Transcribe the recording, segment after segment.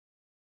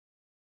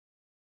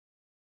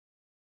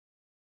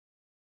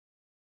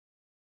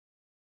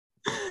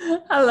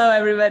Hello,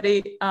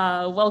 everybody.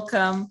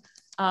 Welcome.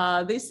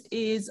 This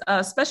is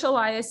a special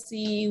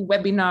ISEE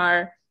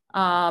webinar.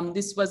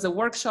 This was a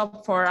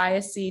workshop for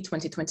ISEE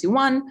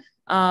 2021.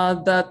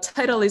 The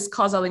title is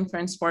Causal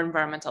Inference for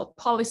Environmental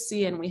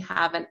Policy, and we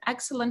have an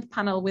excellent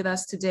panel with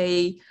us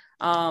today.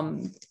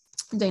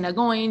 Dana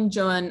GOAN,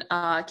 JOAN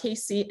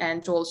Casey,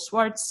 and Joel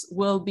Schwartz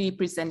will be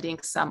presenting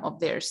some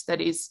of their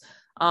studies.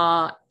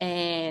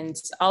 And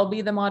I'll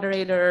be the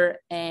moderator,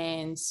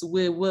 and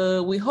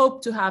we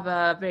hope to have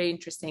a very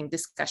interesting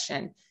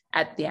discussion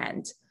at the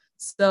end.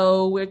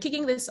 So we're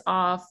kicking this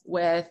off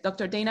with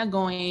Dr. Dana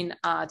GOAN.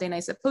 Dana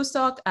is a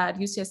postdoc at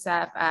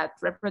UCSF at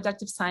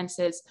Reproductive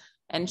Sciences,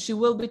 and she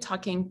will be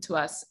talking to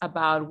us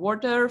about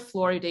water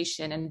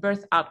fluoridation and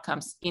birth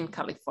outcomes in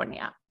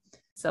California.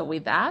 So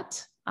with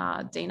that,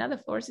 Dana, the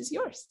floor is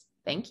yours.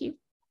 Thank you.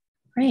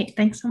 Great,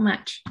 thanks so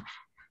much.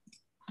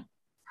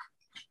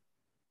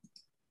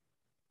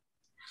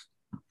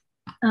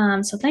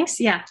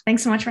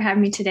 Thanks so much for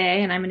having me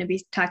today. And I'm going to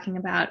be talking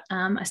about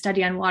a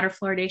study on water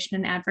fluoridation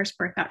and adverse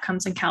birth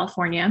outcomes in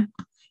California.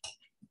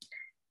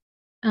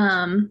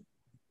 And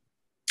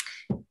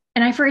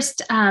I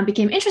first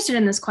became interested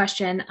in this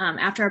question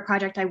after a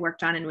project I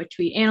worked on in which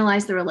we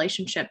analyzed the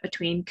relationship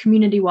between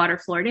community water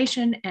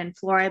fluoridation and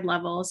fluoride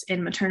levels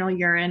in maternal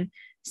urine,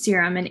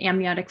 serum, and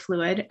amniotic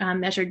fluid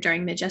measured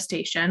during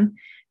mid-gestation.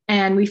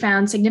 And we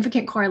found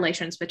significant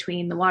correlations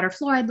between the water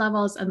fluoride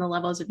levels and the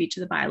levels of each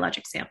of the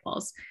biologic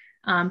samples.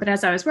 But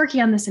as I was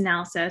working on this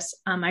analysis,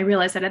 I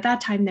realized that at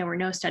that time, there were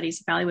no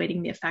studies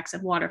evaluating the effects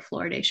of water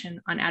fluoridation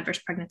on adverse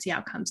pregnancy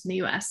outcomes in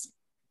the US.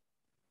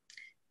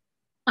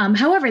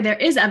 However, there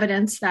is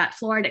evidence that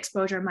fluoride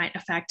exposure might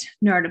affect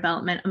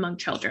neurodevelopment among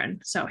children.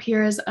 So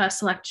here is a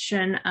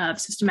selection of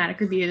systematic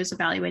reviews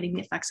evaluating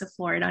the effects of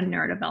fluoride on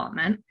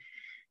neurodevelopment.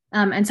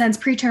 And since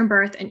preterm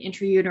birth and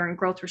intrauterine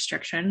growth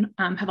restriction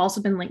have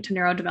also been linked to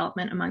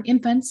neurodevelopment among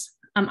infants,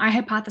 I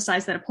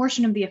hypothesized that a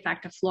portion of the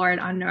effect of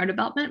fluoride on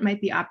neurodevelopment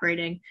might be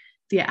operating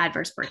via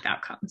adverse birth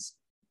outcomes.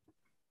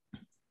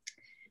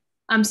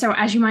 So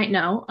as you might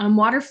know,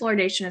 water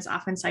fluoridation is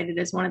often cited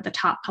as one of the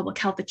top public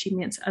health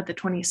achievements of the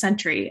 20th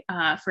century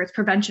for its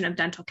prevention of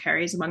dental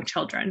caries among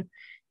children.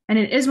 And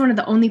it is one of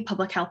the only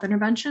public health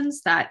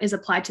interventions that is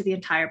applied to the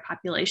entire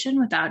population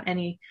without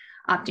any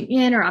opting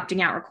in or opting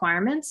out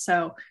requirements.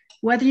 So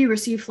whether you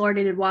receive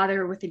fluoridated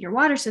water within your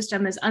water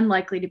system is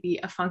unlikely to be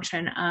a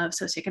function of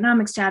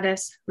socioeconomic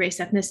status, race,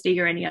 ethnicity,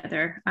 or any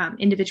other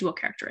individual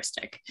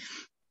characteristic.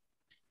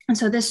 And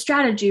so this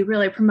strategy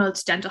really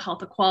promotes dental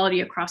health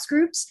equality across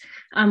groups,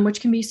 which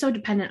can be so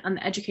dependent on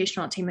the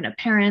educational attainment of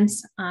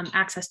parents,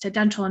 access to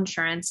dental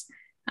insurance,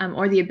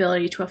 or the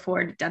ability to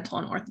afford dental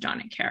and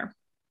orthodontic care.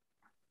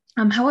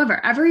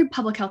 However, every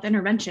public health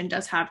intervention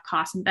does have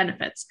costs and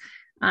benefits.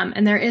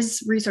 And there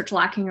is research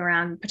lacking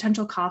around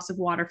potential costs of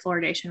water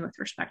fluoridation with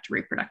respect to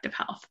reproductive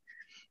health.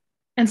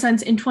 And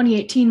since in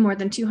 2018, more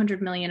than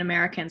 200 million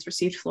Americans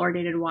received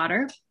fluoridated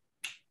water,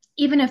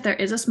 even if there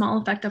is a small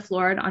effect of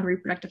fluoride on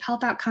reproductive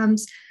health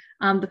outcomes,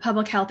 the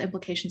public health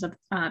implications of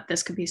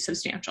this could be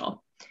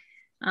substantial.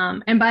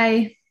 And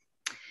by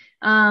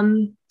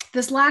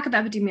this lack of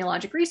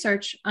epidemiologic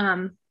research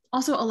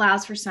also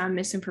allows for some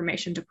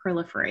misinformation to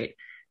proliferate.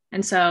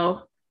 And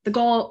so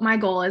my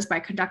goal is by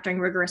conducting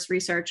rigorous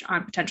research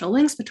on potential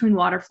links between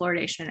water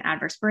fluoridation and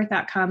adverse birth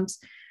outcomes,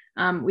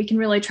 we can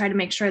really try to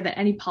make sure that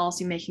any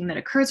policymaking that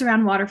occurs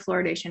around water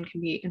fluoridation can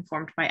be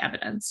informed by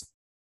evidence.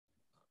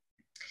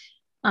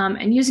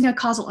 And using a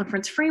causal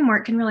inference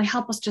framework can really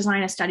help us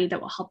design a study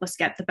that will help us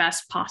get the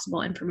best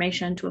possible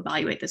information to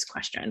evaluate this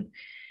question.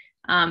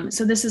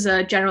 So this is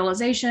a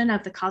generalization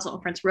of the causal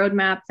inference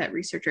roadmap that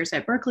researchers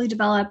at Berkeley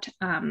developed,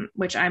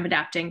 which I'm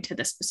adapting to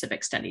this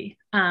specific study.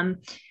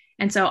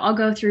 And so I'll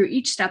go through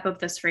each step of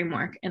this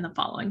framework in the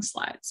following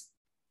slides.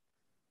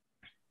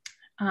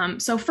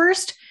 So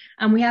first,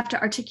 we have to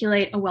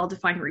articulate a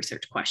well-defined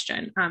research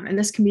question. And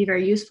this can be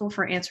very useful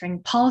for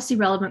answering policy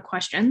relevant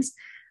questions,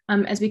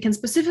 as we can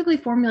specifically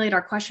formulate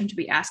our question to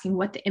be asking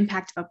what the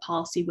impact of a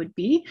policy would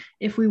be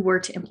if we were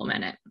to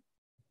implement it.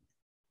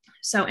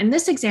 So in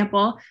this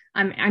example,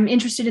 I'm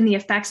interested in the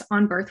effects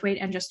on birth weight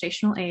and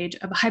gestational age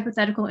of a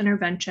hypothetical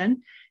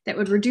intervention that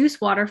would reduce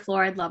water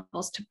fluoride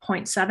levels to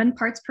 0.7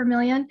 parts per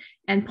million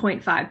and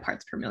 0.5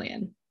 parts per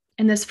million.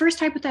 And this first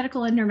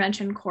hypothetical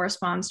intervention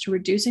corresponds to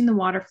reducing the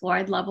water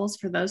fluoride levels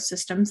for those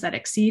systems that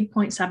exceed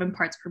 0.7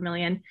 parts per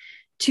million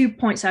to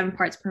 0.7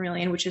 parts per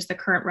million, which is the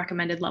current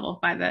recommended level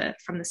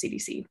from the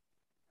CDC.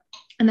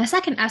 And the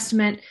second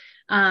estimate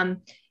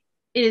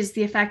is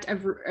the effect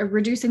of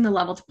reducing the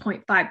level to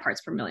 0.5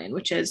 parts per million,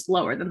 which is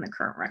lower than the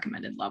current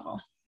recommended level.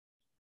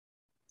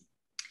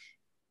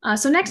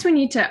 So next we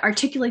need to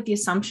articulate the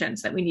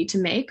assumptions that we need to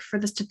make for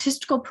the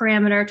statistical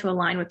parameter to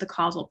align with the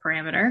causal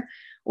parameter,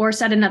 or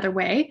said another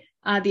way,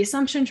 the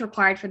assumptions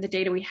required for the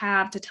data we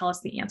have to tell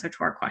us the answer to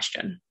our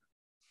question.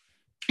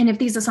 And if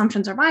these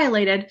assumptions are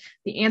violated,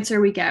 the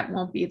answer we get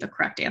won't be the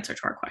correct answer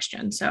to our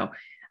question. So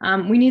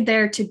we need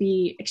there to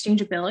be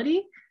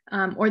exchangeability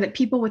or that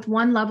people with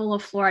one level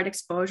of fluoride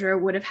exposure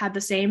would have had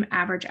the same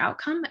average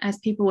outcome as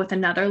people with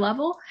another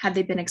level had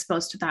they been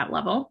exposed to that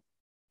level.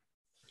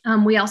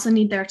 We also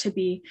need there to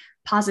be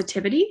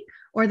positivity,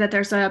 or that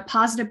there's a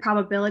positive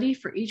probability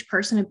for each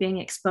person of being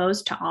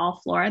exposed to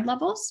all fluoride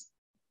levels.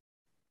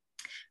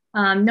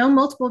 No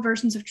multiple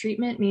versions of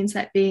treatment means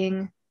that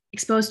being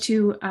exposed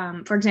to,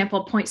 for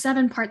example,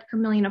 0.7 parts per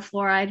million of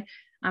fluoride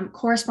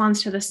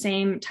corresponds to the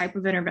same type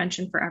of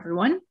intervention for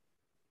everyone.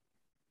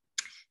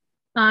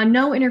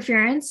 No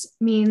interference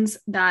means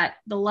that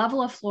the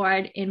level of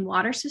fluoride in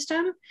water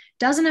system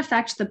doesn't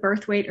affect the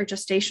birth weight or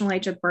gestational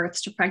age of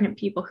births to pregnant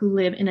people who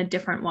live in a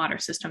different water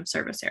system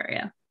service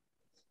area.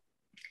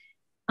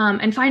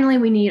 And finally,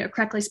 we need a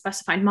correctly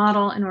specified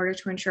model in order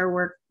to ensure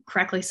we're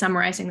correctly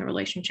summarizing the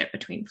relationship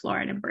between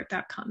fluoride and birth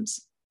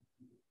outcomes.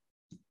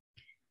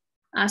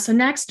 So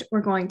next,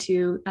 we're going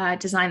to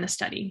design the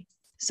study.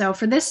 So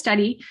for this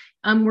study,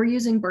 we're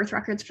using birth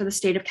records for the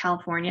state of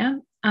California.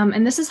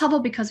 And this is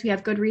helpful because we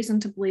have good reason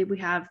to believe we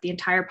have the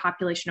entire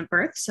population of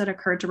births that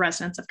occurred to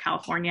residents of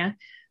California,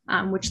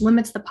 which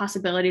limits the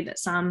possibility that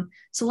some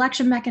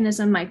selection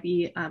mechanism might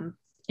be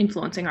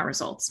influencing our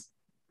results.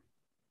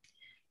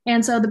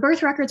 And so the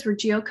birth records were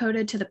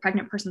geocoded to the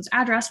pregnant person's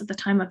address at the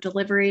time of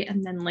delivery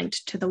and then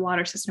linked to the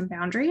water system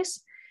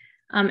boundaries.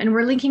 And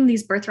we're linking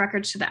these birth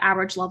records to the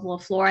average level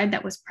of fluoride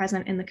that was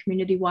present in the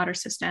community water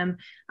system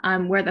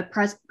where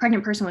the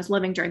pregnant person was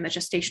living during the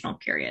gestational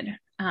period.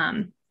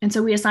 And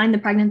so we assigned the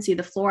pregnancy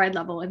the fluoride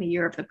level in the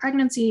year of the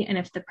pregnancy. And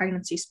if the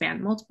pregnancy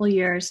spanned multiple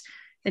years,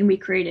 then we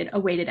created a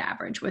weighted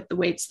average with the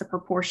weights, the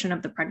proportion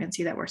of the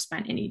pregnancy that were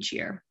spent in each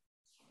year.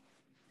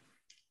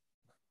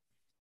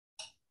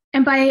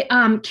 And by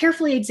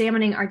carefully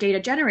examining our data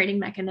generating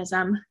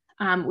mechanism,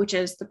 which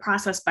is the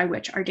process by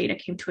which our data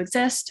came to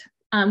exist,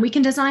 we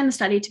can design the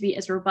study to be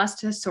as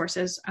robust as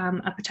sources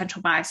of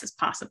potential bias as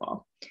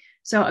possible.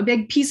 So a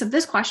big piece of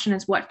this question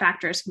is what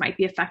factors might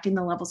be affecting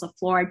the levels of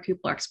fluoride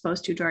people are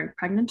exposed to during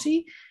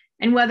pregnancy,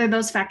 and whether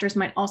those factors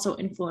might also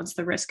influence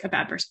the risk of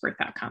adverse birth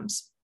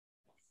outcomes.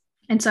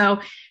 And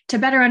so to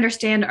better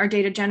understand our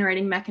data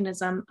generating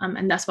mechanism,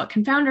 and thus what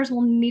confounders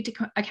will need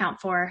to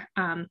account for,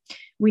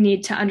 we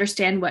need to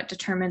understand what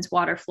determines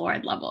water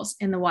fluoride levels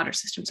in the water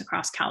systems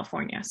across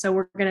California. So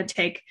we're going to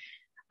take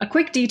a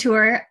quick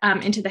detour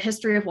into the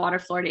history of water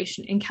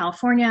fluoridation in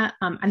California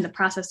and the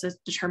process of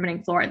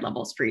determining fluoride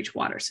levels for each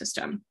water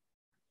system.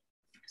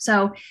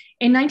 So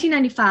in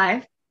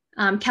 1995,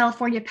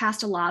 California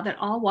passed a law that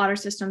all water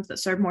systems that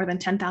serve more than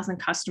 10,000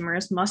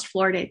 customers must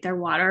fluoridate their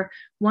water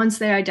once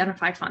they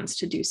identify funds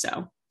to do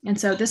so. And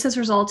so this has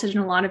resulted in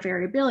a lot of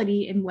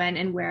variability in when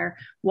and where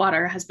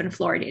water has been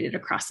fluoridated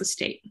across the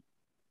state.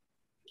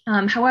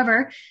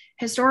 However,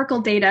 historical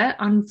data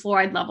on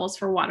fluoride levels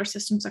for water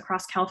systems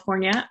across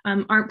California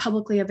aren't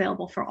publicly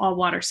available for all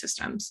water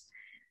systems.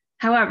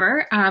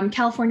 However,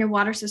 California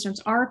water systems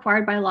are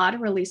required by law to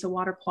release a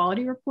water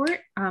quality report,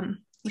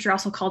 which are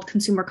also called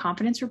consumer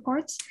confidence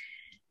reports,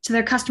 to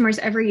their customers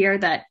every year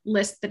that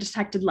list the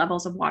detected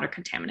levels of water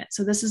contaminants.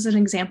 So this is an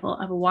example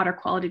of a water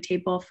quality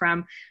table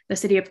from the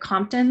city of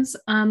Compton's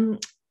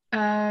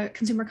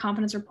consumer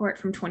confidence report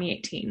from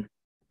 2018.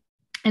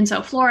 And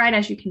so fluoride,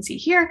 as you can see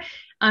here,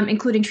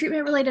 including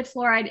treatment-related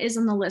fluoride, is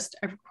on the list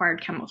of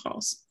required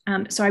chemicals.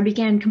 So I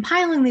began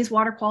compiling these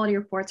water quality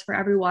reports for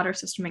every water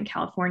system in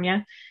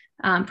California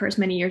for as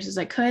many years as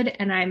I could,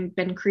 and I've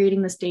been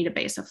creating this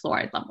database of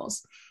fluoride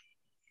levels.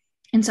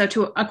 And so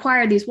to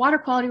acquire these water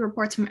quality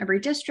reports from every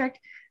district,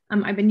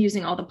 I've been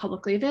using all the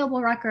publicly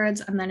available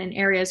records, and then in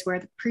areas where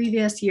the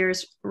previous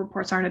year's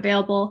reports aren't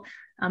available,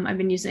 I've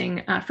been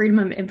using Freedom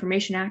of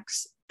Information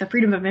Acts, the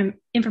Freedom of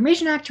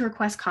Information Act to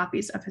request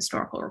copies of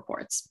historical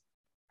reports.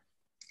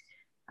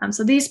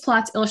 So these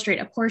plots illustrate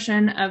a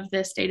portion of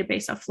this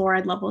database of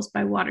fluoride levels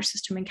by water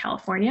system in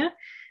California.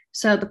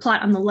 So the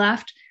plot on the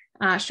left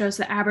shows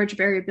the average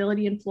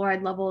variability in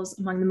fluoride levels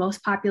among the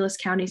most populous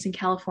counties in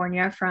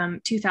California from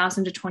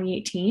 2000 to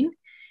 2018.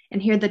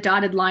 And here the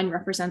dotted line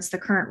represents the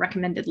current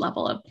recommended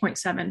level of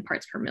 0.7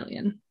 parts per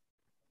million.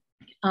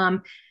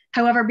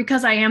 However,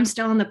 because I am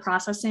still in the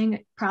process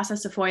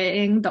of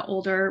FOIA-ing the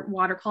older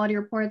water quality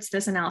reports,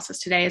 this analysis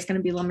today is going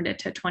to be limited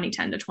to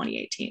 2010 to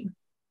 2018.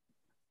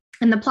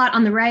 And the plot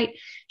on the right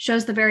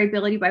shows the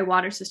variability by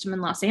water system in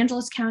Los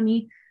Angeles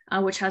County,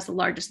 which has the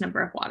largest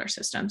number of water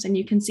systems. And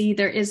you can see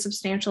there is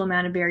substantial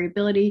amount of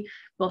variability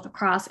both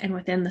across and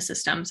within the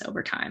systems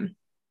over time.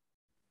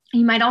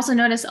 You might also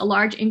notice a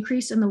large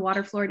increase in the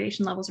water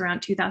fluoridation levels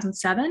around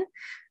 2007,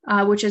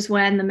 which is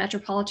when the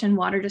Metropolitan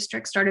Water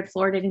District started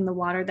fluoridating the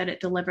water that it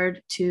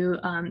delivered to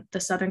the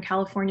Southern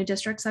California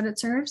districts that it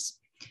serves.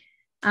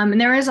 And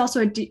there is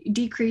also a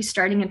decrease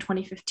starting in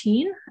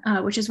 2015,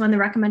 which is when the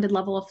recommended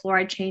level of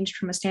fluoride changed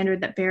from a standard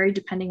that varied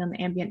depending on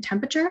the ambient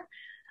temperature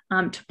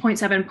to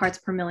 0.7 parts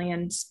per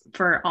million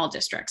for all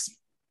districts.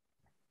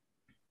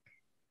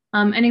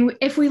 And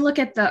if we look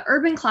at the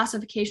urban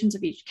classifications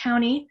of each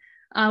county,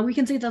 we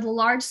can see that the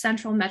large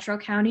central metro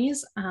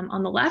counties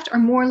on the left are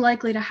more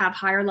likely to have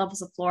higher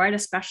levels of fluoride,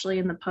 especially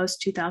in the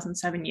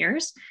post-2007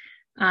 years.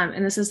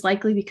 And this is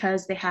likely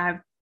because they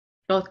have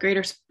both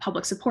greater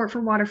public support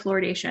for water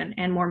fluoridation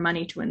and more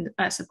money to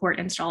support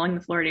installing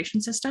the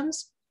fluoridation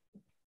systems,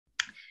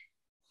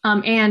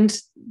 and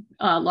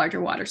larger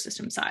water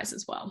system size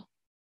as well.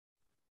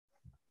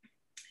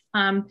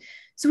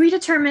 So we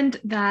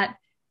determined that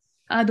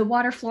the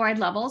water fluoride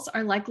levels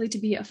are likely to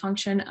be a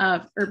function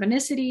of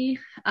urbanicity,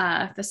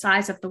 the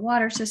size of the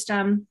water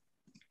system,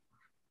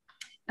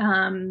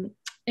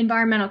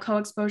 environmental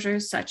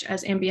co-exposures such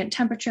as ambient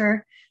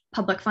temperature,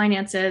 public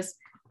finances,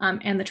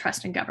 and the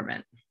trust in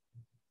government.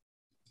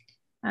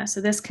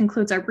 So this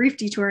concludes our brief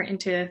detour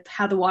into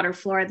how the water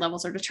fluoride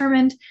levels are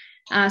determined.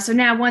 So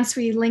now once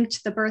we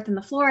linked the birth and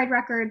the fluoride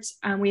records,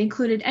 we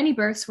included any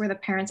births where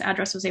the parent's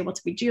address was able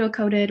to be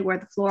geocoded, where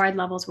the fluoride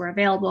levels were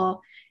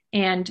available,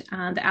 and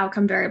the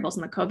outcome variables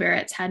and the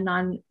covariates had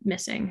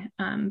non-missing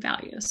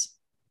values.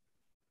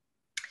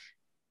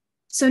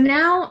 So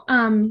now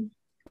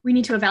we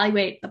need to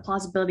evaluate the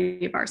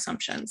plausibility of our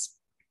assumptions.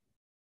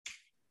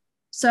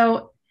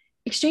 So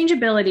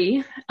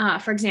exchangeability,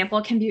 for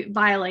example, can be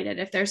violated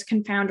if there's a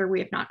confounder we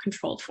have not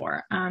controlled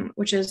for,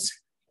 which is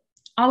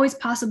always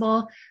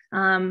possible.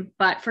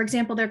 But for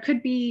example, it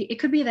could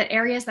be that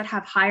areas that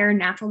have higher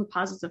natural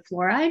deposits of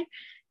fluoride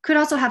could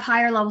also have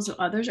higher levels of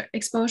other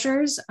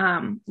exposures,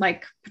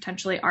 like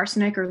potentially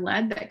arsenic or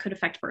lead, that could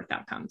affect birth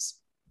outcomes.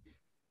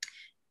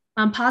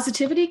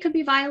 Positivity could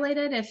be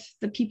violated if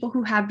the people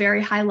who have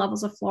very high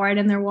levels of fluoride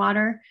in their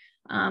water,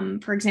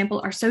 for example,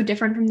 are so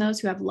different from those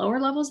who have lower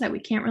levels that we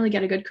can't really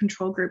get a good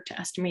control group to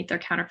estimate their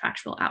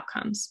counterfactual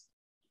outcomes.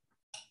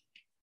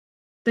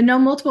 The no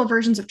multiple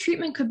versions of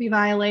treatment could be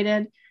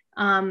violated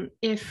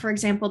if, for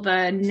example,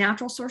 the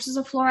natural sources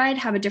of fluoride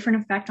have a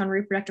different effect on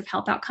reproductive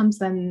health outcomes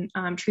than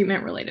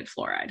treatment-related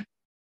fluoride.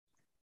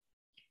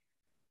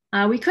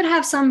 We could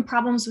have some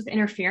problems with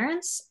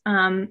interference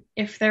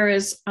if there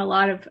is a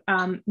lot of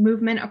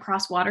movement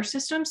across water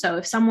systems. So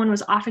if someone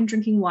was often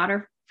drinking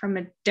water from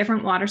a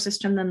different water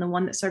system than the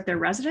one that served their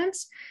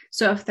residents.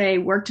 So if they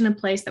worked in a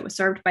place that was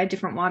served by a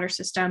different water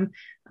system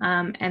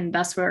and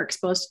thus were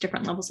exposed to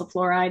different levels of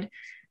fluoride,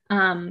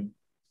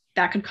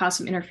 that could cause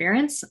some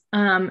interference.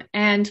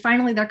 And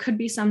finally, there could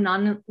be some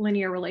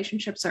nonlinear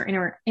relationships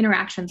or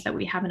interactions that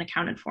we haven't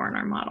accounted for in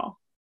our model.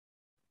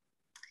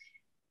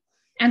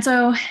 And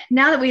so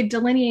now that we've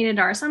delineated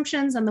our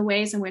assumptions and the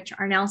ways in which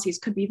our analyses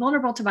could be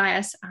vulnerable to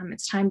bias,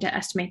 it's time to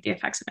estimate the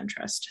effects of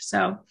interest.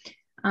 So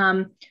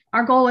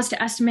our goal was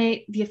to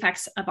estimate the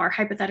effects of our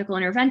hypothetical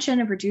intervention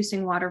of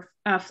reducing water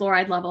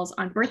fluoride levels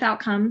on birth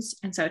outcomes.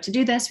 And so to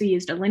do this, we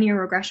used a linear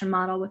regression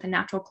model with a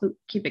natural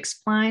cubic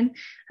spline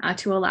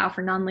to allow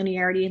for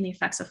nonlinearity in the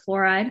effects of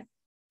fluoride.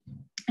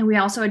 And we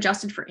also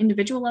adjusted for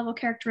individual level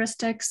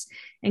characteristics,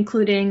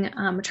 including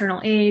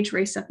maternal age,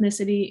 race,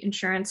 ethnicity,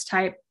 insurance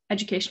type,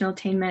 educational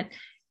attainment,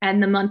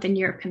 and the month and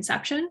year of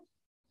conception.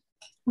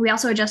 We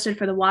also adjusted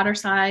for the water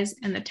size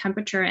and the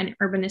temperature and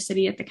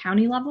urbanicity at the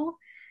county level.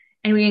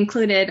 And we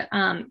included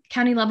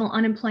county level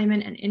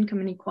unemployment and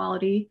income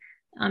inequality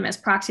as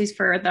proxies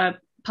for the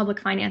public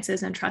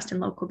finances and trust in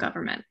local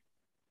government.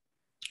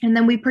 And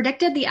then we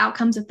predicted the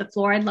outcomes if the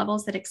fluoride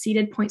levels that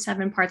exceeded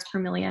 0.7 parts per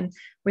million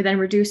were then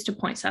reduced to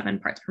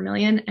 0.7 parts per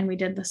million. And we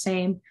did the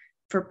same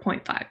for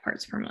 0.5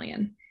 parts per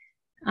million.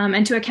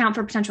 And to account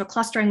for potential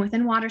clustering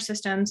within water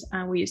systems,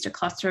 we used a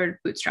clustered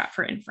bootstrap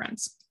for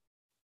inference.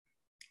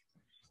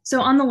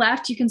 So on the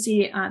left, you can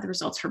see the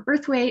results for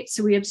birth weight.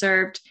 So we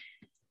observed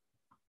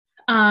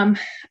a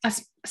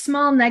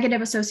small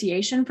negative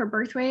association for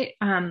birth weight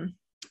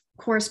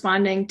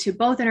corresponding to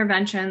both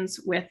interventions,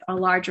 with a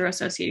larger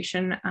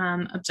association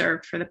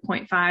observed for the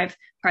 0.5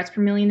 parts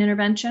per million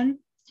intervention.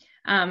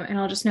 And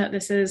I'll just note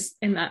this is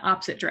in the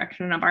opposite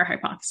direction of our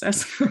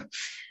hypothesis.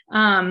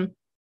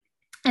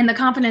 And the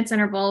confidence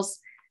intervals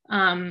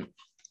cross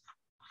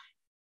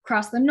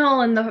the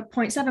null in the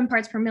 0.7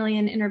 parts per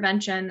million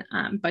intervention,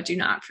 but do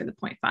not for the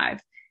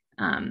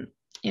 0.5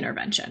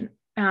 intervention.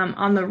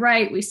 On the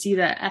right, we see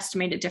the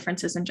estimated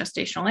differences in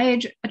gestational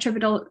age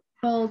attributable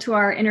to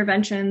our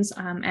interventions.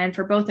 And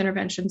for both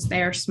interventions,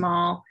 they are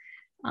small,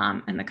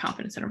 and the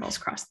confidence intervals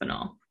cross the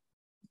null.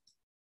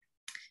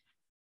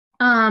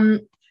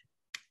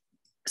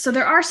 So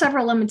there are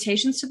several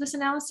limitations to this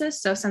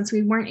analysis. So since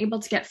we weren't able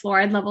to get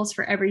fluoride levels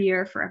for every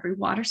year for every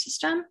water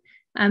system,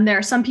 there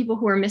are some people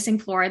who are missing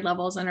fluoride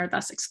levels and are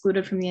thus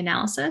excluded from the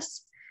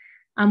analysis.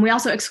 We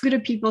also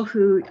excluded people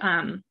who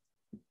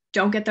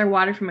don't get their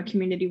water from a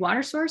community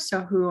water source,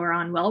 so who are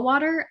on well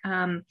water.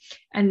 And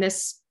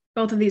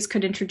both of these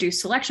could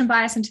introduce selection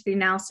bias into the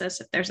analysis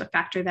if there's a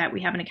factor that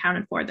we haven't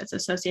accounted for that's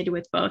associated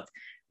with both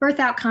birth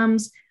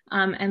outcomes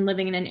and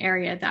living in an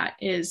area that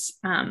is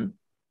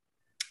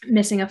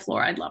missing a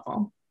fluoride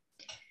level.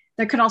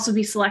 There could also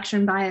be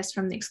selection bias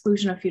from the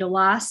exclusion of fetal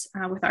loss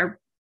with our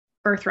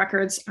birth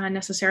records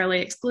necessarily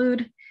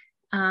exclude.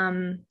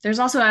 There's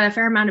also a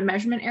fair amount of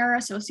measurement error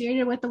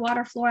associated with the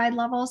water fluoride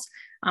levels,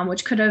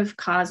 which could have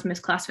caused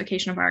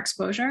misclassification of our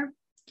exposure.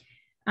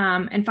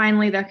 And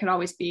finally, there could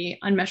always be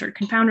unmeasured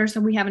confounders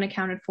that we haven't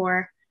accounted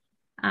for.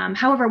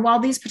 However, while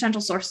these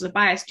potential sources of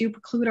bias do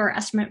preclude our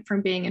estimate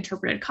from being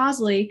interpreted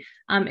causally,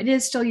 it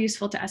is still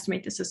useful to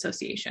estimate this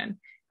association.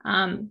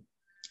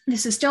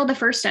 This is still the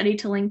first study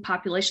to link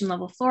population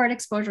level fluoride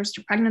exposures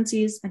to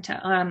pregnancies and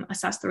to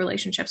assess the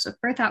relationships with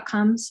birth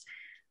outcomes.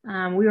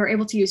 We were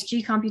able to use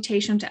G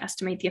computation to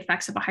estimate the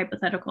effects of a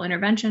hypothetical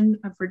intervention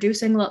of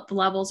reducing the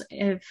levels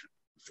of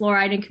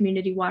fluoride in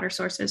community water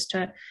sources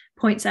to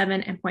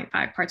 0.7 and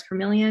 0.5 parts per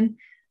million.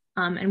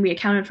 And we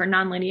accounted for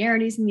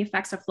nonlinearities in the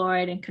effects of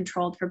fluoride and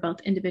controlled for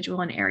both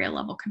individual and area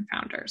level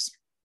confounders.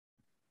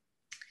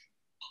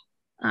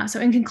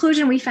 So in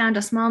conclusion, we found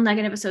a small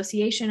negative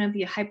association of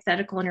the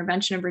hypothetical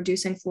intervention of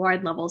reducing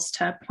fluoride levels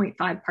to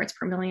 0.5 parts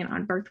per million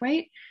on birth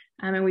weight.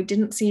 And we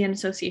didn't see an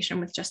association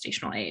with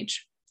gestational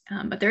age.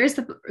 But there is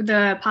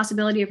the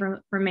possibility of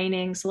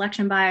remaining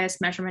selection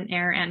bias, measurement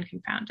error, and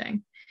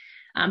confounding.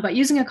 But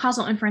using a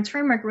causal inference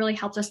framework really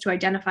helps us to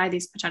identify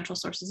these potential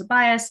sources of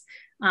bias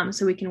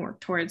so we can work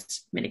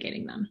towards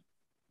mitigating them.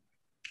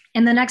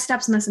 And the next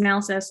steps in this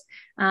analysis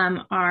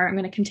are I'm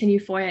going to continue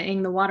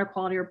FOIA-ing the water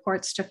quality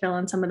reports to fill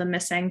in some of the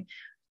missing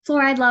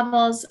fluoride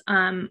levels.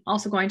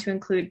 Also going to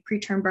include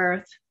preterm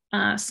birth,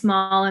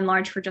 small and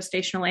large for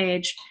gestational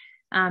age,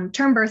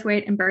 term birth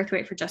weight and birth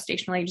weight for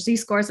gestational age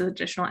Z-scores as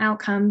additional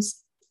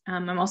outcomes.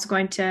 I'm also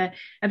going to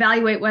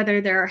evaluate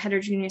whether there are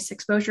heterogeneous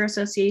exposure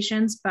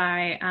associations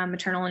by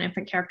maternal and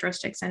infant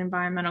characteristics and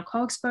environmental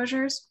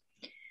co-exposures.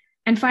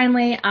 And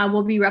finally,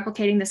 we'll be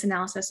replicating this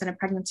analysis in a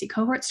pregnancy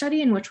cohort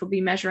study in which we'll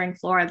be measuring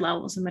fluoride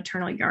levels in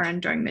maternal urine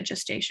during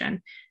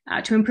mid-gestation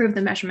to improve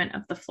the measurement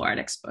of the fluoride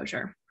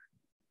exposure.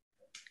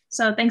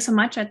 So thanks so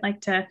much. I'd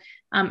like to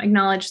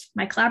acknowledge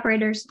my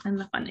collaborators and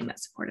the funding that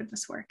supported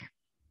this work.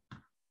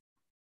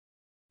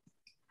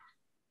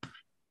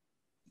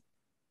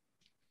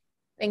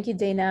 Thank you,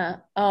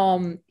 Dana.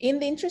 In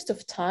the interest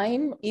of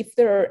time, if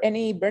there are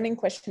any burning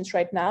questions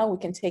right now, we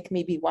can take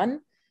maybe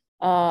one.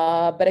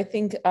 But I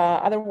think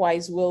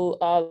otherwise we'll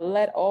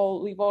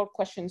leave all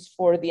questions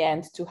for the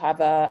end to have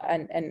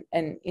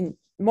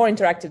more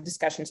interactive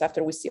discussions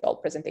after we see all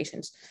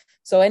presentations.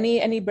 So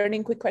any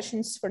burning quick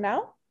questions for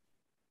now?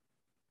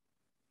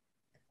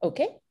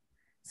 Okay.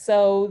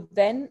 So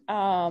then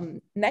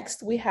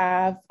next we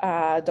have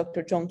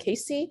Dr. John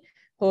Casey,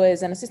 who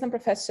is an assistant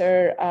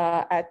professor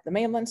at the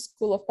Maryland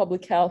School of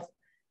Public Health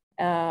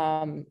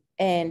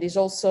and is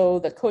also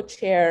the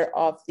co-chair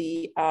of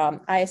the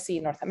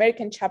ISEE North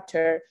American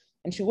chapter.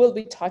 And she will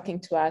be talking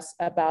to us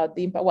about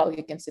the, well,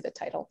 you can see the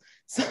title.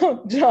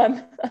 So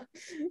John,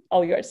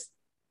 all yours.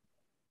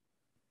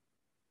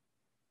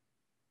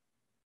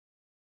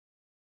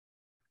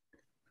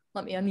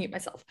 Let me unmute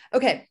myself.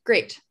 Okay,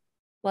 great.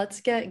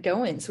 Let's get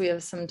going. So we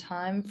have some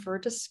time for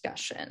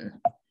discussion.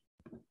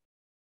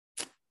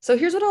 So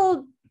here's what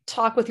I'll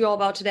talk with you all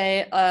about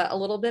today, a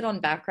little bit on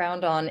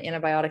background on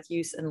antibiotic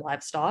use in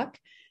livestock,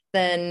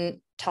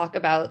 then talk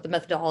about the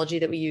methodology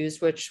that we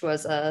used, which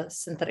was a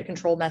synthetic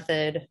control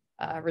method,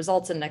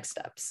 results and next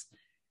steps.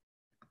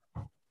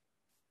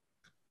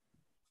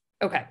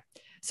 Okay,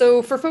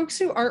 so for folks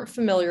who aren't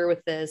familiar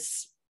with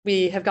this,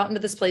 we have gotten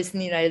to this place in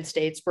the United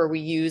States where we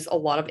use a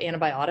lot of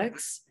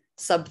antibiotics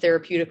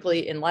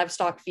subtherapeutically in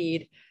livestock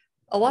feed.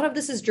 A lot of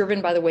this is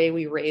driven by the way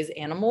we raise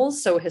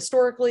animals. So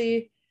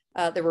historically,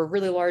 there were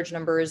really large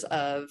numbers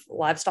of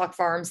livestock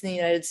farms in the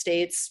United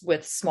States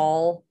with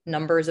small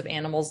numbers of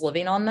animals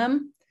living on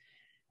them.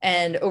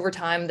 And over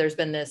time, there's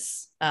been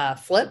this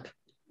flip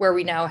where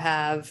we now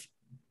have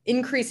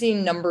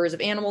increasing numbers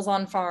of animals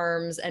on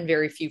farms and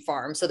very few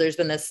farms. So there's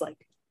been this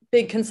like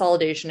big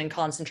consolidation and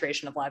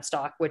concentration of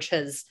livestock, which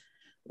has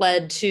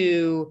led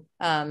to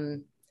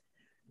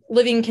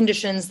living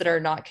conditions that are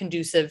not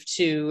conducive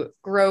to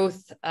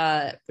growth,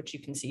 which you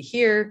can see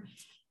here,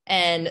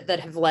 and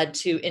that have led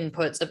to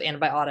inputs of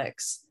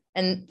antibiotics.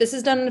 And this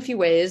is done in a few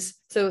ways.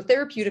 So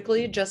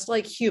therapeutically, just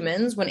like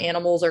humans, when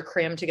animals are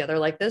crammed together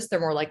like this, they're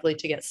more likely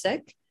to get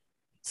sick.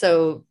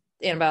 So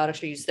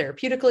antibiotics are used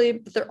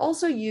therapeutically, but they're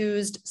also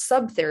used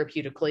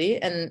subtherapeutically.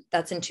 And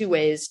that's in two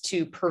ways: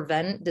 to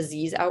prevent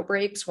disease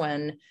outbreaks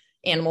when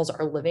animals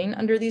are living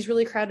under these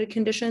really crowded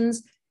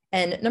conditions.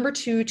 And number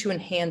two, to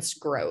enhance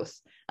growth.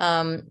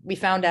 We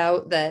found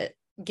out that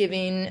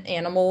giving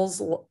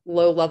animals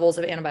low levels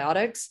of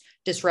antibiotics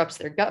disrupts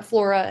their gut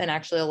flora and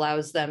actually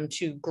allows them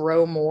to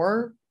grow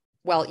more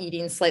while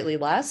eating slightly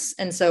less.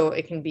 And so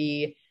it can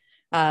be,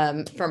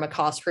 from a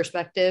cost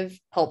perspective,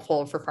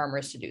 helpful for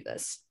farmers to do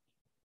this.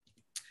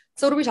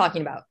 So what are we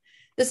talking about?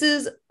 This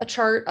is a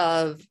chart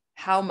of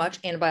how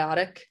much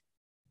antibiotic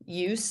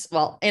use,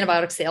 well,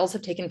 antibiotic sales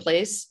have taken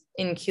place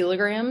in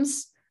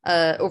kilograms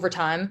over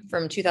time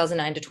from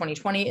 2009 to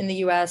 2020 in the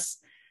US.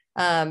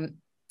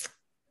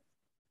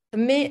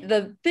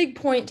 The big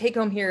point take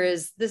home here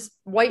is this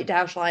white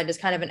dash line is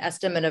kind of an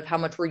estimate of how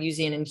much we're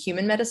using in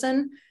human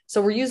medicine. So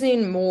we're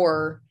using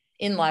more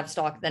in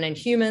livestock than in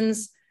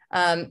humans.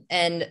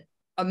 And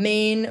a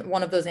main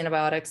one of those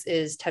antibiotics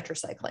is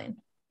tetracycline.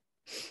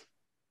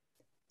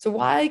 So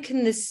why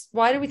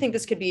do we think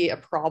this could be a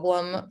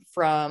problem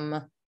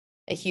from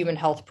a human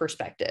health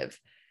perspective?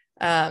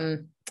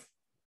 When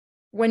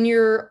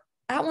you're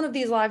at one of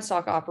these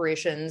livestock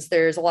operations,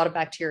 there's a lot of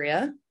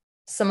bacteria.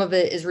 Some of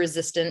it is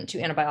resistant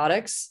to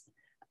antibiotics.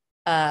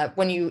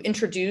 When you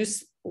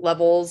introduce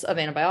levels of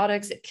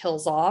antibiotics, it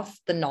kills off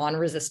the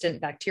non-resistant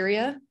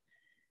bacteria.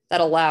 That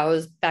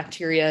allows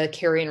bacteria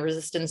carrying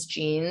resistance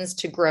genes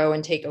to grow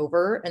and take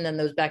over. And then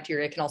those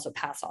bacteria can also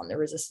pass on their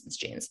resistance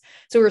genes.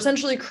 So we're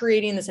essentially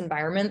creating this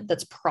environment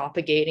that's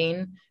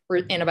propagating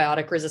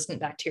antibiotic resistant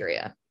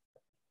bacteria.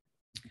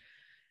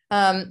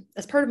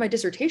 As part of my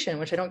dissertation,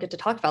 which I don't get to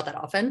talk about that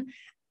often,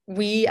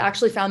 we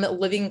actually found that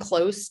living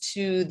close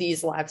to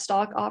these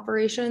livestock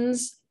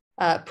operations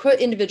put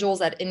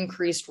individuals at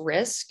increased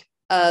risk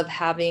of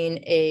having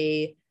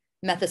a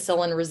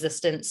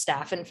methicillin-resistant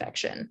staph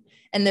infection.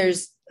 And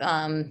there's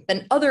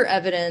been other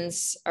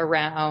evidence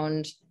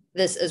around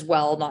this as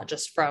well, not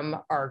just from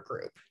our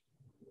group.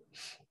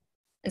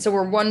 And so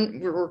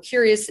we're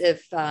curious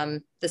if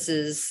this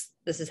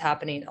is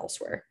happening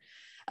elsewhere.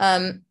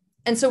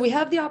 And so we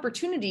have the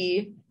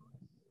opportunity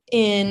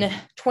in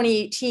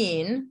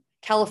 2018,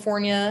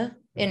 California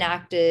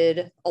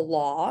enacted a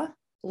law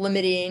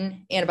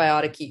limiting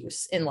antibiotic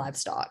use in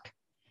livestock.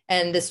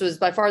 And this was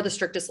by far the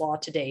strictest law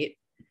to date.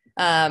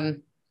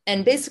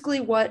 And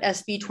basically what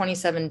SB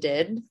 27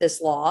 did, this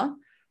law,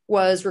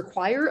 was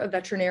require a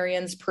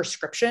veterinarian's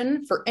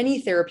prescription for any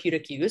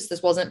therapeutic use.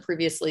 This wasn't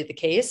previously the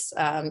case.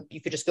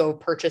 You could just go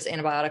purchase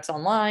antibiotics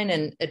online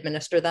and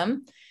administer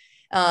them.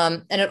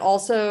 And it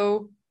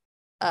also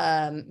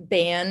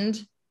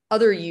banned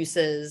other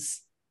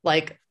uses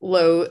like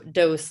low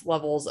dose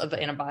levels of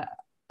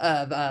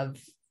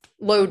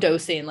low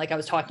dosing, like I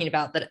was talking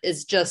about, that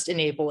is just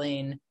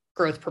enabling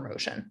growth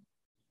promotion.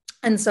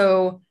 And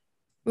so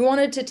we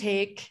wanted to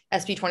take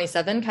SB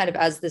 27 kind of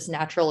as this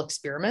natural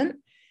experiment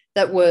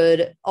that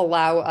would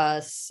allow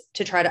us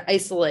to try to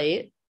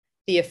isolate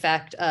the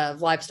effect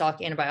of livestock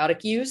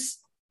antibiotic use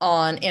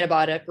on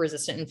antibiotic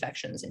resistant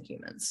infections in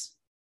humans.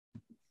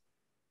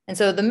 And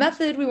so the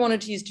method we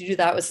wanted to use to do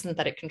that was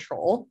synthetic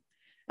control.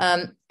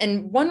 And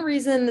one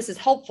reason this is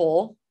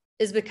helpful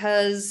is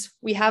because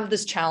we have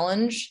this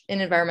challenge in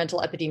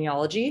environmental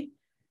epidemiology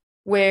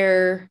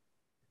where,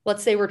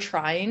 let's say we're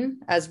trying,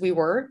 as we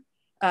were,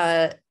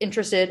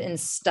 interested in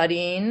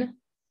studying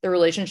the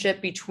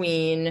relationship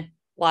between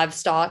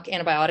livestock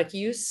antibiotic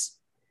use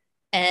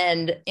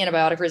and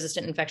antibiotic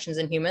resistant infections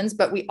in humans,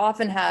 but we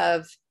often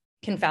have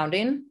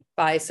confounding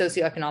by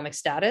socioeconomic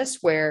status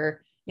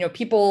where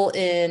people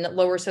in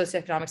lower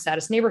socioeconomic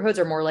status neighborhoods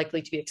are more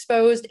likely to be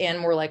exposed and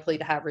more likely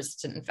to have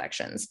resistant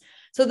infections.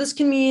 So this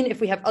can mean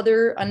if we have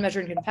other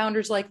unmeasured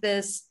confounders like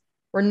this,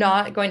 we're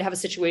not going to have a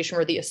situation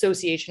where the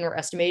association we're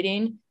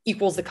estimating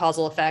equals the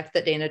causal effect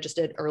that Dana just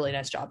did a really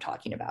nice job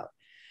talking about.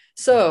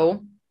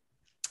 So,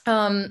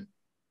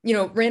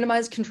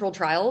 randomized controlled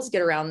trials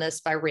get around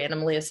this by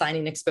randomly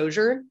assigning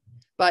exposure,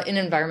 but in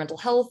environmental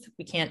health,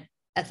 we can't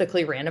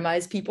ethically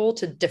randomize people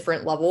to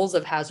different levels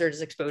of hazardous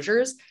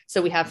exposures.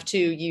 So we have to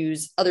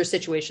use other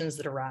situations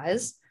that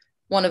arise.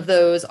 One of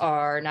those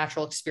are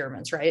natural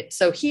experiments, right?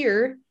 So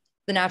here,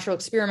 the natural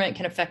experiment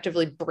can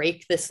effectively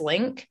break this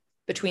link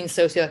between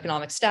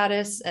socioeconomic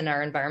status and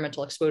our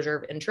environmental exposure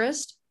of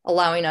interest,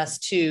 allowing us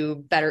to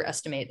better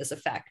estimate this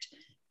effect.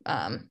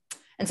 And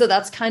so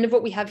that's kind of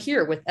what we have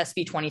here with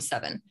SB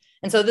 27.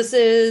 And so this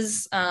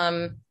is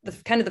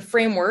the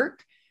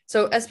framework.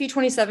 So SB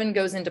 27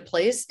 goes into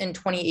place in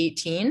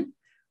 2018.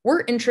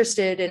 We're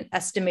interested in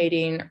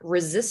estimating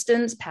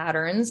resistance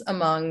patterns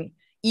among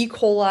E.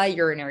 coli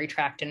urinary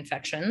tract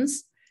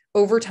infections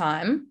over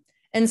time.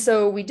 And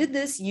so we did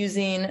this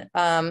using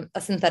a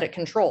synthetic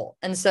control.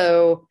 And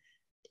so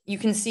you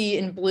can see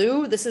in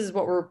blue, this is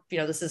what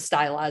this is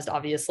stylized,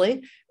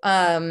 obviously,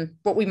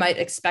 what we might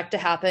expect to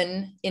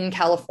happen in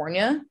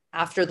California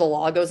after the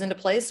law goes into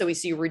place. So we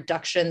see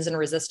reductions in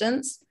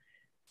resistance.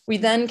 We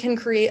then can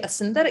create a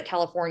synthetic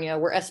California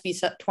where SB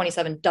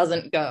 27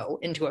 doesn't go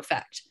into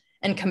effect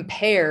and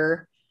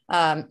compare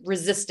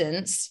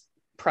resistance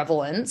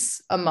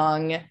prevalence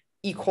among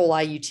E.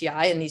 coli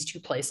UTI in these two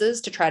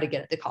places to try to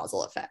get at the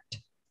causal effect.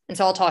 And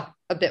so I'll talk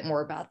a bit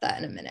more about that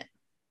in a minute.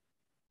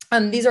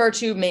 These are our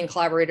two main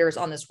collaborators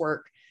on this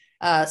work.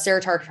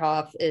 Sarah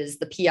Tarkoff is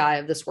the PI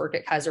of this work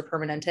at Kaiser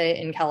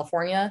Permanente in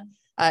California,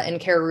 and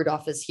Kara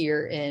Rudolph is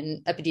here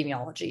in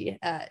epidemiology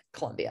at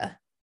Columbia.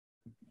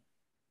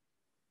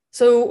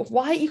 So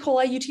why E.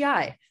 coli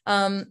UTI?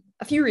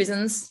 A few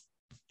reasons.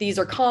 These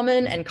are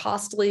common and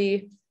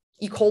costly.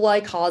 E.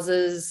 coli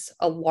causes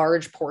a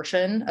large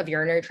portion of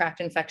urinary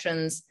tract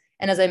infections.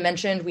 And as I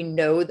mentioned, we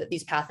know that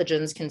these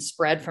pathogens can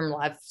spread from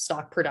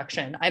livestock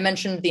production. I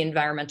mentioned the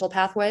environmental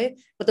pathway,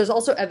 but there's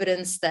also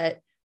evidence that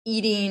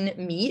eating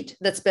meat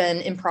that's been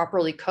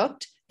improperly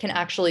cooked can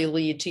actually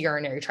lead to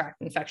urinary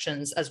tract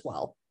infections as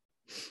well.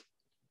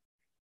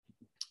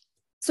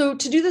 So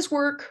to do this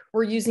work,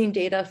 we're using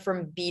data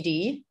from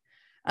BD,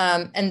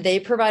 and they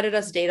provided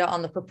us data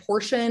on the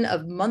proportion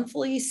of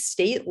monthly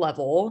state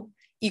level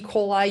E.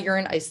 coli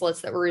urine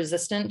isolates that were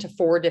resistant to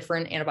 4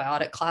 different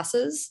antibiotic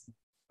classes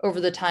over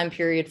the time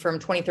period from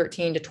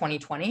 2013 to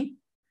 2020.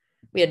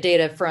 We had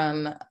data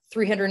from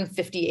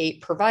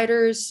 358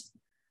 providers,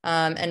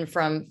 and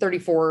from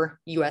 34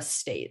 US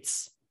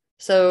states.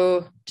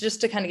 So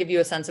just to kind of give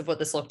you a sense of what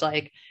this looked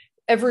like,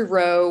 every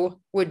row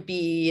would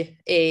be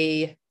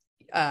a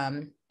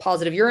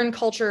positive urine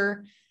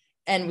culture,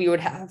 and we would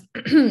have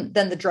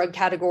then the drug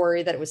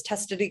category that it was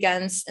tested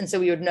against. And so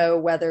we would know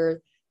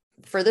whether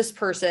for this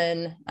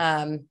person,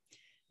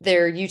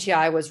 their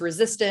UTI was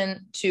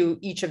resistant to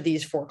each of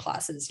these 4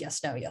 classes,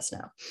 yes, no, yes,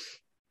 no.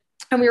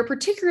 And we were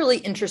particularly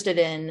interested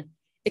in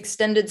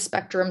extended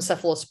spectrum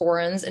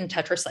cephalosporins and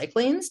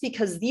tetracyclines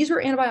because these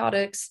were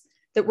antibiotics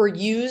that were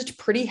used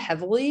pretty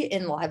heavily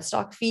in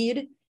livestock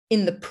feed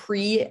in the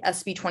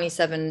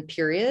pre-SB27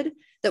 period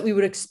that we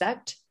would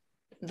expect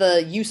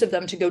the use of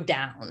them to go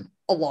down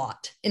a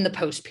lot in the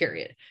post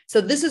period. So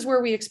this is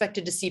where we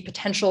expected to see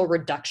potential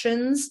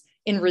reductions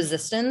in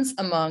resistance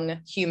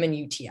among human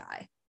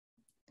UTI.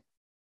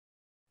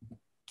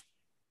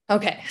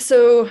 Okay,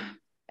 so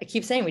I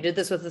keep saying we did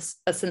this with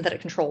a synthetic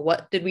control.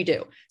 What did we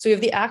do? So we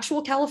have the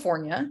actual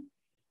California.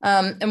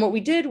 And what we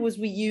did was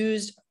we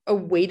used a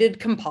weighted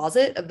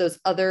composite of those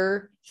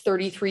other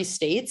 33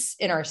 states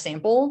in our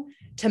sample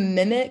to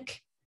mimic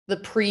the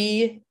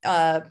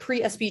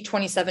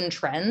pre-SB27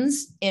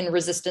 trends in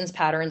resistance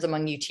patterns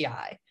among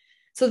UTI.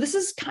 So this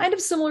is kind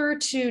of similar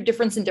to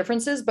difference in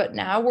differences, but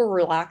now we're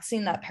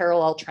relaxing that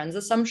parallel trends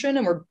assumption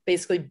and we're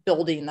basically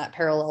building that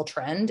parallel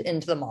trend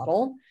into the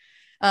model.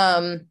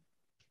 And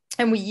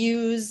we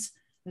use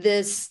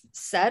this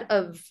set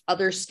of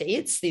other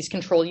states, these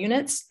control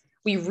units,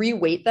 we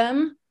reweight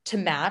them to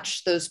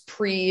match those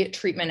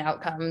pre-treatment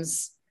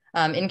outcomes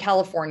in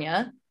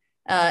California.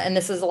 And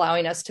this is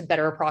allowing us to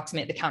better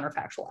approximate the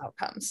counterfactual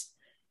outcomes.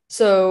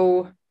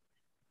 So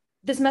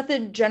this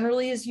method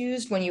generally is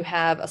used when you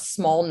have a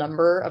small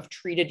number of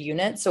treated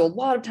units. So a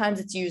lot of times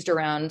it's used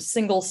around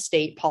single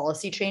state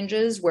policy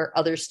changes where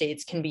other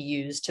states can be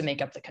used to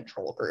make up the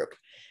control group.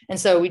 And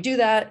so we do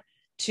that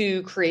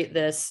to create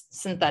this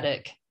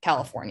synthetic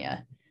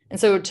California. And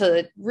so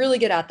to really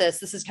get at this,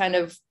 this is kind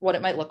of what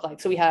it might look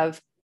like. So we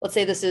have, let's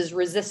say this is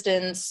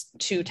resistance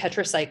to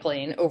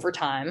tetracycline over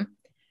time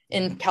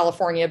in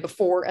California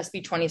before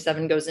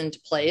SB27 goes into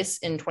place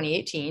in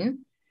 2018.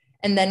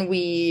 And then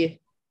we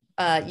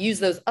use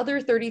those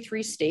other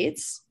 33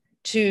 states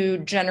to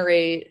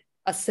generate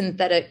a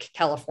synthetic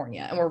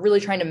California. And we're really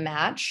trying to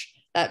match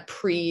that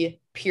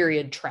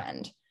pre-period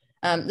trend.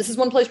 This is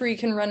one place where you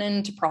can run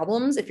into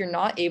problems. If you're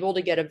not able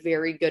to get a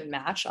very good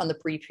match on the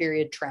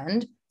pre-period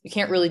trend, you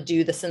can't really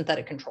do the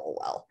synthetic control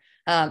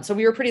well. So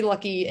we were pretty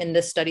lucky in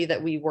this study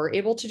that we were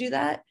able to do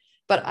that,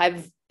 but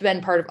I've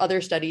been part of other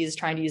studies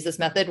trying to use this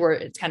method where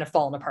it's kind of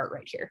fallen apart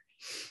right here.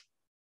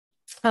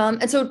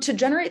 And so to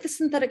generate the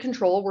synthetic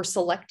control, we're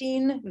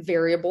selecting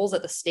variables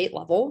at the state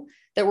level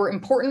that were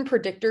important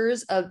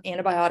predictors of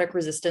antibiotic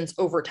resistance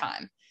over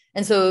time.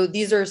 And so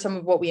these are some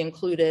of what we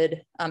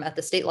included at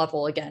the state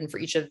level, again, for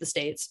each of the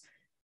states.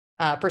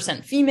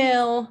 Percent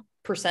female,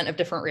 percent of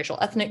different racial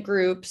ethnic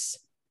groups,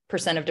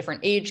 percent of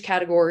different age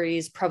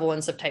categories,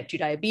 prevalence of type 2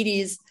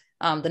 diabetes,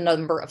 the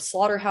number of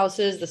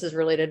slaughterhouses. This is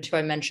related to,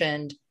 I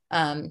mentioned,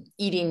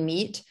 eating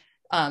meat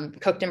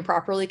cooked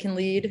improperly can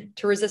lead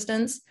to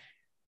resistance.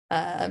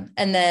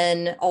 And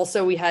then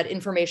also we had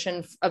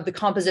information of the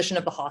composition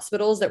of the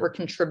hospitals that were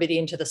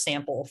contributing to the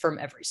sample from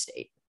every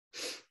state.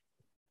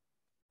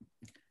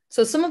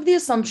 So some of the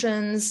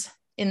assumptions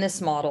in this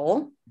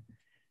model,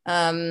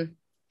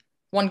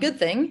 one good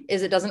thing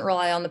is it doesn't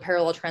rely on the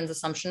parallel trends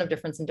assumption of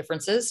difference in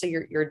differences. So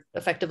you're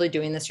effectively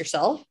doing this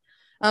yourself.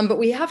 But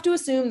we have to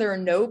assume there are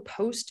no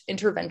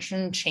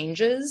post-intervention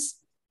changes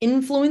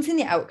influencing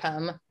the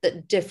outcome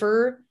that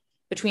differ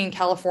between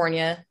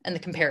California and the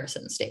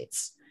comparison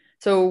states.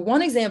 So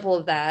one example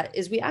of that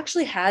is we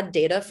actually had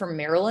data from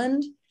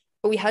Maryland,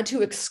 but we had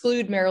to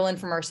exclude Maryland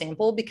from our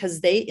sample because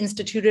they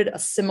instituted a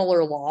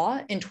similar law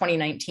in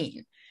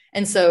 2019.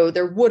 And so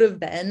there would have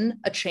been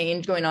a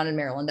change going on in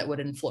Maryland that would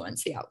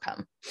influence the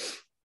outcome.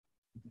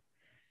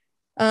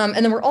 And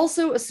then we're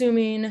also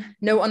assuming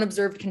no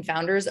unobserved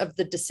confounders of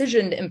the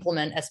decision to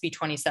implement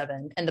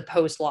SB27 and the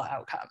post-law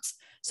outcomes.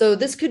 So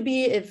this could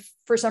be if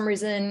for some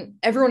reason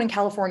everyone in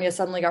California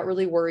suddenly got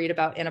really worried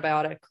about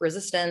antibiotic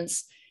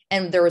resistance,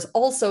 and there was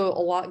also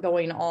a lot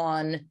going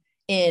on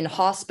in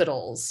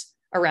hospitals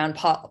around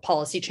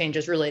policy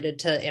changes related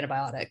to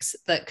antibiotics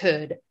that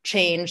could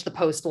change the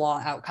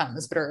post-law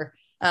outcomes, but are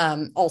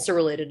also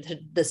related to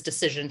this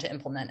decision to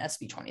implement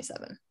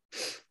SB27.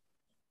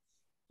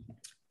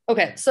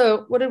 Okay,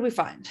 so what did we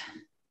find?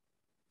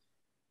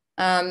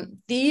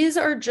 These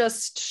are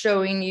just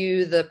showing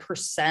you the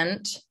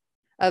percent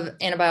of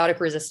antibiotic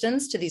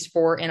resistance to these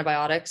 4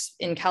 antibiotics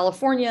in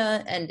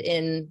California and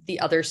in the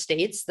other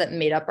states that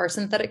made up our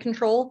synthetic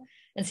control.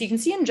 And so you can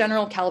see in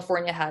general,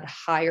 California had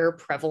higher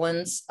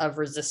prevalence of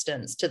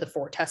resistance to the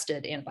 4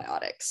 tested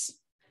antibiotics.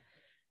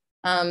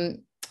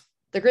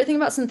 The great thing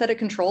about synthetic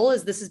control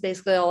is this is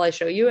basically all I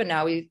show you, and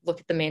now we look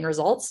at the main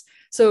results.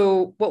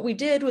 So what we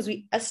did was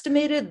we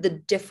estimated the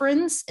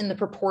difference in the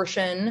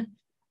proportion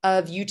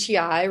of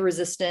UTI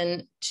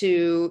resistant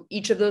to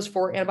each of those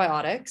 4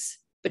 antibiotics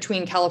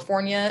between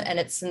California and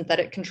its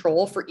synthetic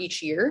control for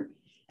each year.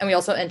 And we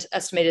also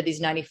estimated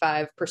these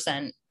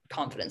 95%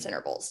 confidence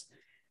intervals.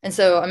 And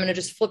so I'm going to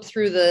just flip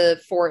through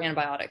the 4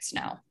 antibiotics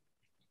now.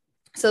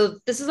 So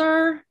this is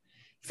our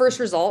first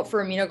result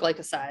for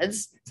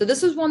aminoglycosides. So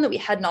this was one that we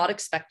had not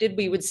expected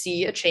we would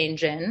see a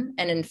change in.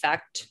 And in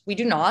fact, we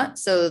do not.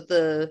 So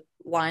the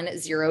line at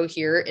 0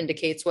 here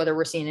indicates whether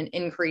we're seeing an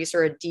increase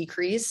or a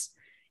decrease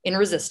in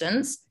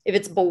resistance. If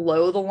it's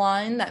below the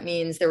line, that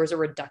means there was a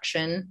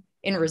reduction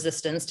in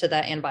resistance to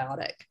that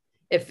antibiotic.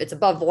 If it's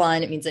above the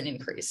line, it means an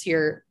increase.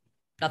 Here,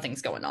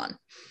 nothing's going on.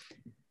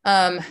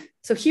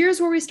 So here's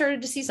where we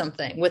started to see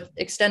something with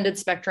extended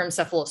spectrum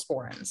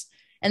cephalosporins.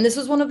 And this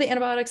was one of the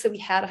antibiotics that we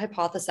had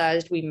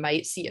hypothesized we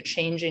might see a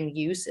change in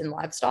use in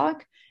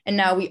livestock. And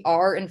now we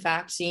are, in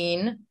fact,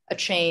 seeing a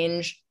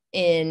change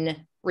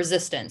in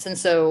resistance. And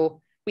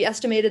so we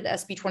estimated the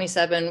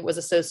SB27 was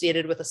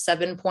associated with a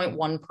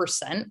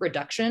 7.1%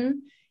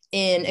 reduction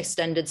in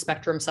extended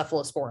spectrum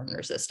cephalosporin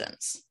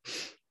resistance.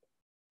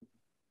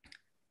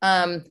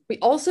 We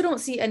also don't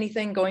see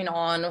anything going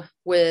on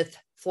with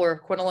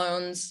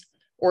fluoroquinolones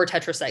or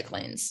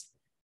tetracyclines.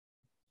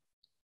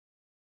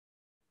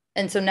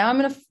 And so now I'm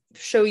going to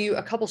show you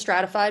a couple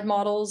stratified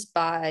models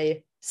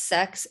by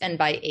sex and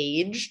by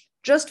age,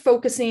 just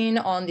focusing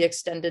on the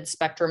extended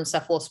spectrum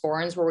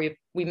cephalosporins where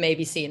we may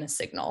be seeing a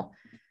signal.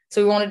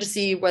 So we wanted to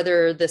see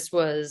whether this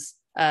was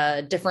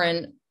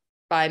different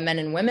by men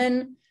and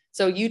women.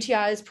 So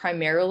UTIs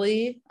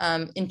primarily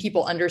in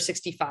people under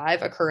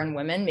 65 occur in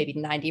women. Maybe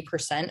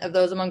 90% of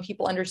those among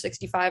people under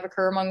 65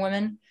 occur among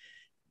women.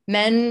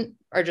 Men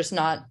are just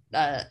not,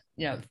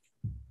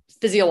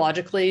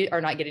 physiologically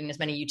are not getting as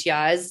many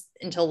UTIs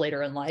until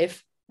later in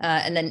life.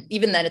 And then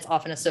even then it's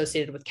often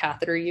associated with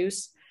catheter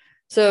use.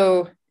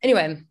 So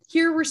anyway,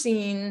 here we're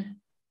seeing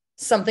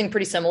something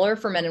pretty similar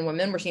for men and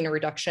women. We're seeing a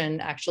reduction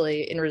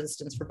actually in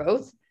resistance for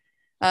both.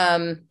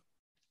 But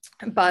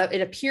it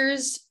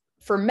appears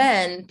for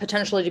men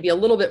potentially to be a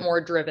little bit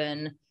more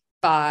driven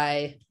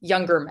by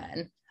younger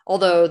men.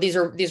 Although these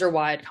are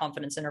wide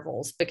confidence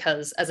intervals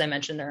because, as I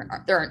mentioned, there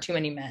aren't too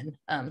many men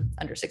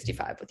under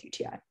 65 with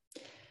UTI.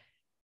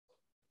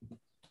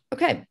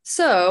 Okay,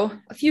 so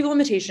a few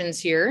limitations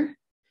here.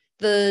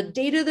 The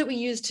data that we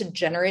used to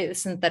generate the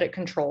synthetic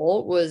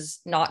control was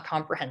not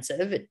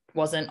comprehensive. It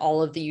wasn't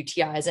all of the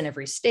UTIs in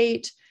every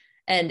state,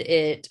 and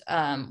it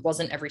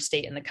wasn't every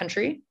state in the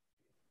country.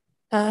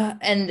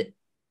 And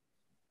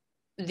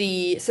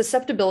the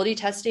susceptibility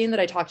testing that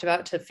I talked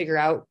about to figure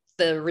out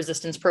the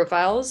resistance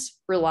profiles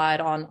relied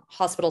on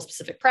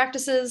hospital-specific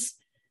practices,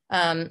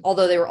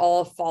 although they were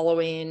all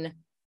following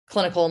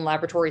clinical and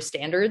laboratory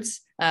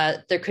standards.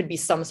 There could be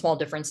some small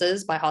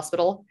differences by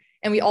hospital.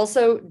 And we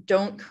also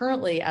don't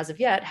currently, as of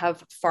yet,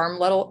 have farm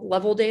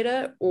level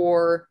data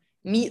or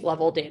meat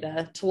level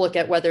data to look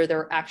at whether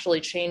there are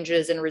actually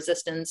changes in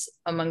resistance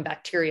among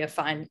bacteria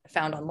found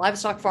on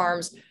livestock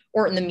farms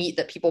or in the meat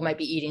that people might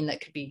be eating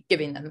that could be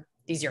giving them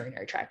these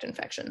urinary tract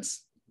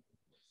infections.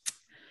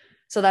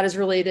 So that is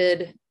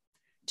related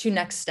to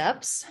next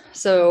steps.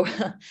 So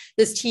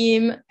this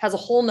team has a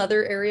whole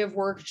nother area of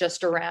work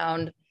just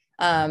around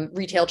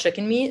retail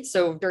chicken meat.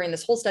 So during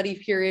this whole study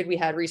period, we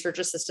had research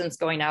assistants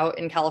going out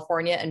in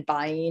California and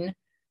buying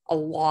a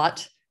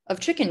lot of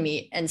chicken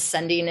meat and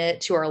sending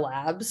it to our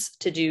labs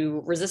to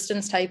do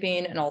resistance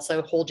typing and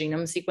also whole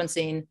genome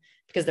sequencing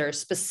because there are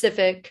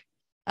specific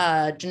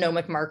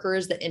genomic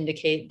markers that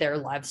indicate their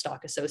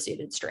livestock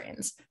associated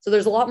strains. So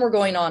there's a lot more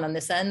going on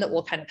this end that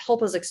will kind of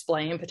help us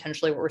explain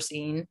potentially what we're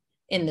seeing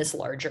in this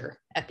larger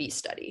epi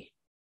study.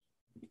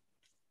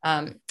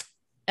 And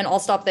I'll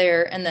stop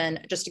there. And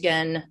then just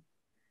again,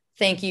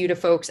 thank you to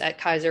folks at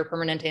Kaiser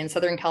Permanente in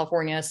Southern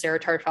California. Sarah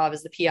Tartov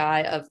is the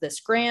PI of this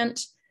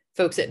grant,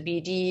 folks at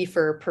BD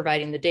for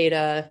providing the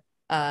data,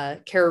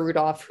 Kara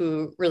Rudolph,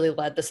 who really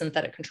led the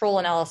synthetic control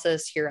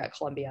analysis here at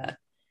Columbia,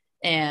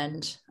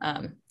 and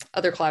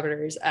other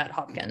collaborators at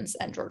Hopkins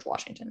and George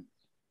Washington.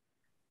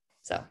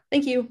 So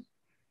thank you.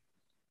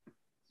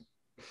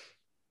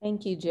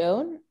 Thank you,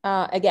 Joan.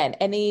 Again,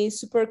 any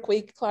super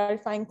quick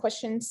clarifying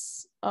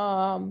questions?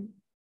 No?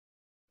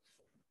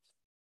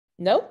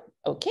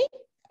 Okay,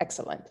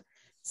 excellent.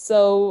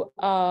 So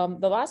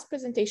the last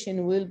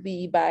presentation will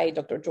be by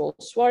Dr. Joel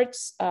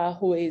Schwartz,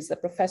 who is a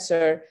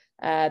professor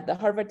at the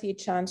Harvard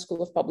T.H. Chan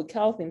School of Public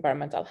Health,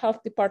 Environmental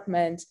Health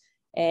Department.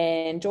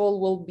 And Joel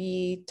will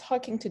be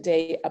talking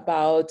today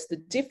about the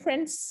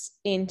difference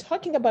in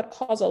talking about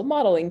causal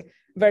modeling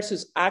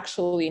versus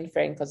actually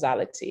inferring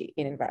causality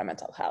in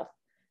environmental health.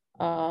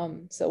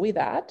 So with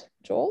that,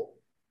 Joel.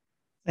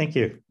 Thank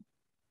you.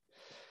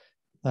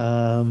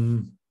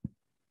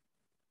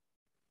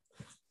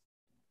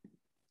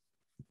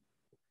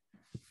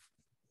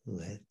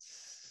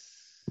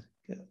 Let's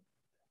go.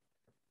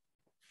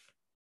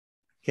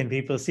 Can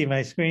people see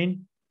my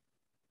screen?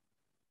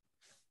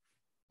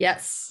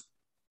 Yes.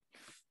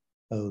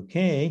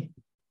 Okay.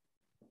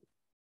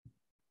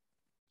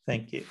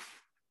 Thank you.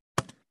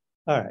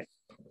 All right.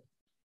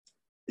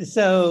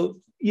 So,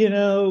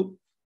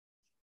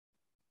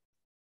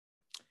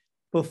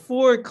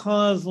 before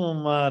causal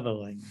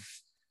modeling,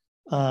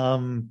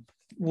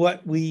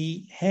 what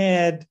we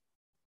had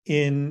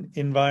in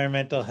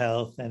environmental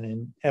health and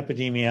in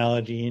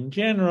epidemiology in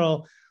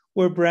general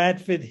were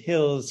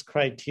Bradford-Hill's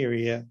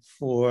criteria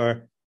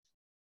for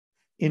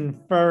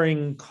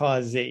inferring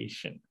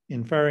causation,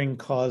 inferring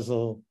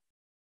causal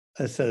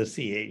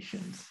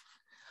associations.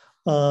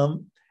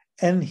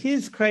 And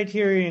his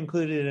criteria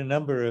included a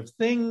number of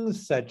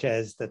things, such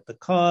as that the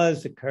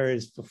cause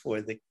occurs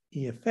before the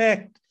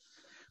effect,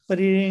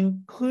 but it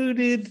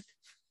included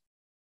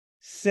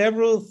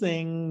several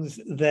things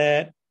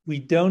that we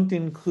don't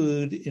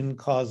include in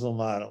causal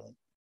modeling,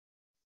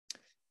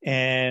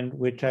 and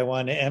which I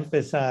want to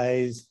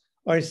emphasize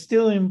are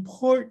still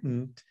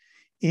important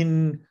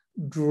in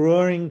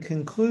drawing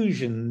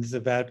conclusions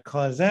about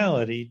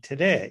causality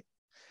today.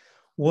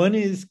 One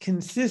is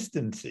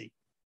consistency.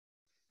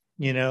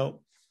 You know,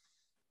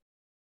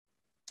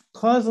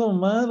 causal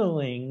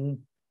modeling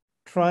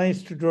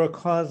tries to draw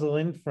causal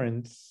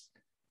inference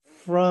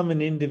from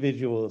an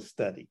individual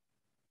study.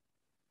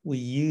 We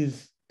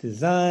use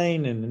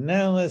design and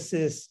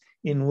analysis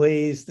in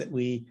ways that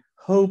we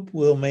hope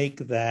will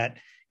make that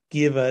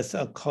give us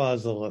a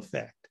causal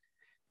effect.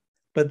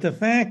 But the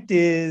fact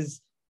is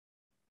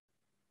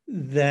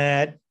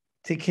that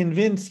to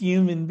convince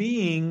human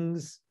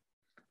beings,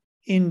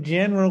 in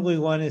general, we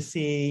want to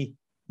see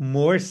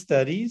more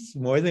studies,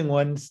 more than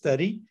one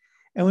study,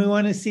 and we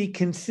want to see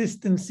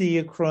consistency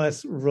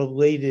across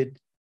related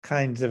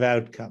kinds of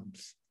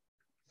outcomes,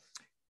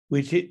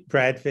 which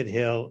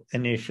Bradford-Hill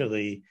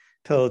initially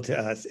told to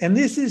us. And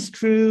this is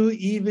true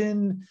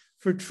even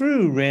for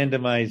true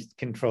randomized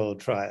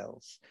controlled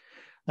trials.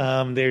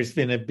 There's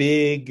been a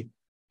big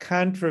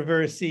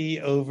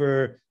controversy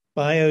over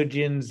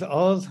Biogen's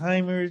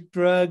Alzheimer's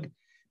drug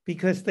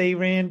because they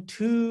ran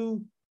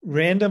 2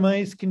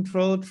 randomized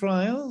controlled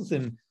trials,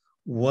 and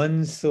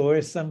one saw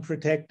some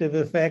protective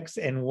effects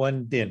and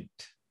one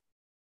didn't.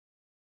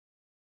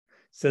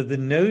 So the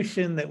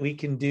notion that we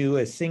can do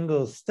a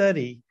single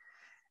study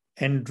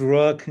and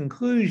draw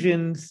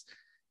conclusions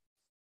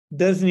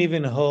doesn't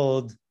even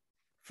hold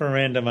for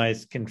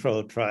randomized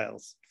controlled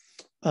trials.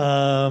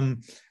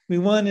 We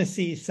want to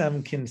see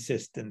some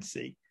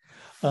consistency.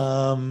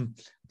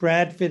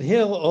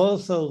 Bradford-Hill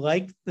also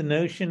liked the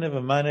notion of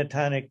a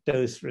monotonic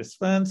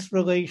dose-response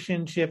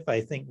relationship.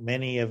 I think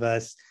many of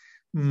us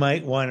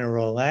might want to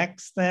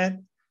relax that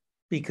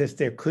because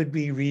there could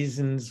be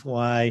reasons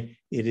why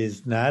it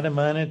is not a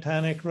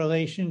monotonic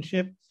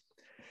relationship.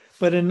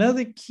 But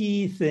another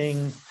key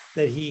thing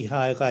that he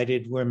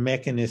highlighted were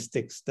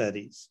mechanistic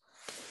studies.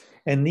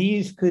 And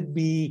these could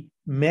be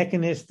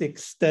mechanistic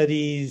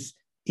studies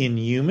in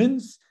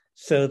humans,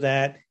 so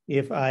that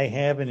if I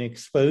have an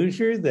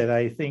exposure that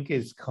I think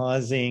is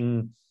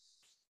causing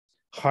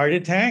heart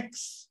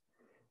attacks,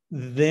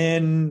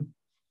 then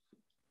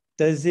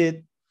does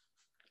it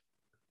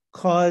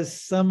cause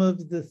some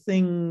of the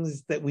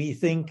things that we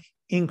think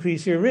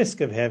increase your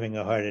risk of having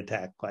a heart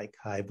attack, like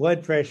high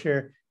blood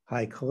pressure,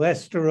 high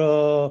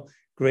cholesterol,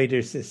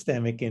 greater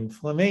systemic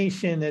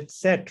inflammation,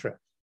 etc.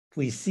 If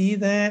we see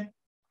that,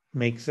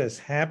 makes us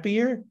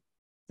happier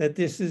that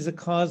this is a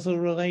causal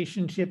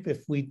relationship.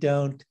 If we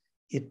don't,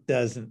 it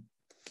doesn't.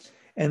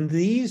 And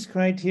these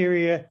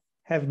criteria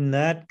have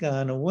not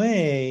gone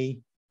away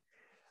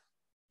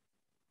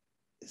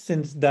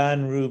since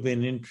Don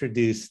Rubin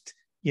introduced,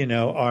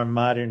 our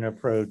modern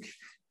approach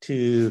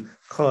to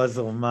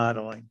causal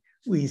modeling.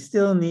 We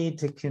still need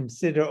to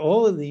consider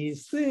all of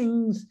these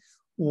things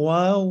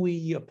while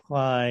we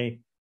apply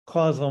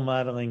causal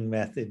modeling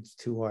methods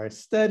to our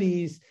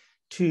studies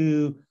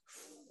to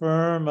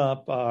firm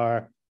up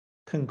our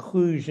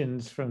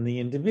conclusions from the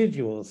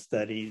individual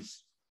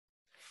studies.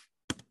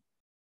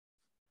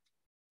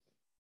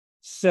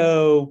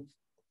 So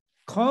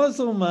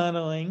causal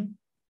modeling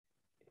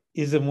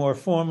is a more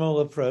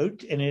formal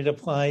approach, and it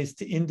applies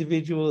to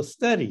individual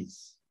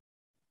studies.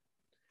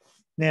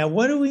 Now,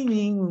 what do we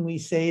mean when we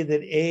say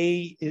that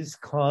A is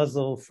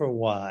causal for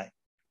Y?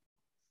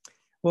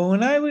 Well,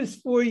 when I was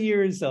 4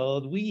 years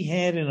old, we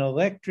had an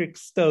electric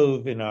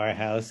stove in our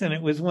house, and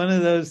it was one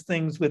of those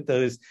things with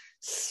those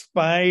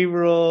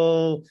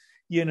spiral,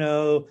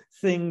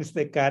 things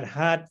that got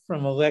hot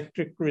from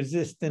electric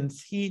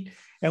resistance heat.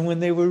 And when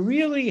they were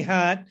really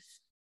hot,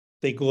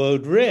 they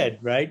glowed red,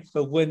 right?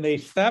 But when they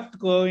stopped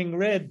glowing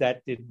red,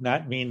 that did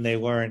not mean they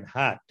weren't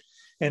hot.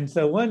 And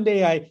so one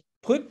day I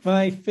put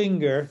my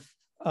finger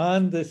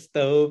on the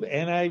stove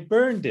and I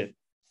burned it.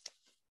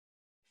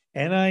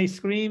 And I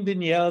screamed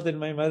and yelled, and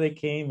my mother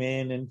came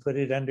in and put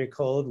it under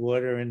cold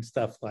water and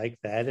stuff like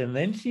that. And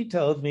then she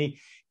told me,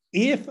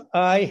 if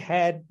I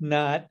had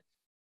not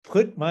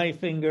put my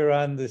finger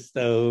on the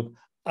stove,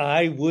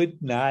 I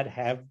would not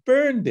have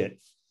burned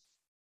it.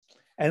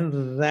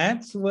 And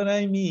that's what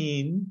I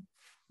mean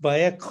by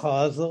a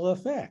causal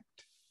effect.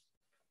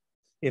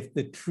 If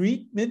the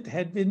treatment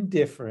had been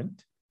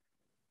different,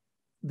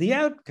 the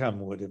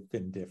outcome would have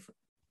been different.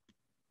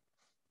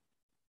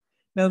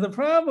 Now, the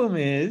problem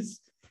is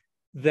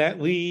that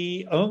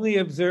we only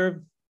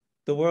observe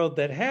the world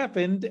that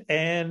happened,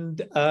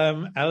 and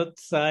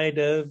outside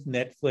of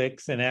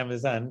Netflix and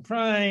Amazon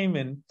Prime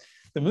and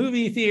the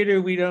movie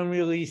theater, we don't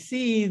really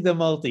see the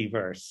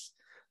multiverse.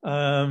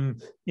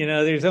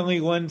 There's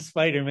only one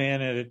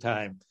Spider-Man at a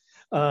time.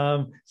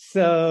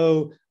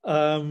 So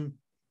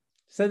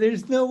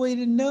there's no way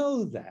to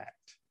know that.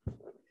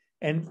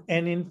 And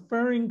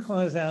inferring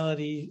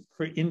causality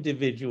for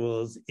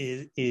individuals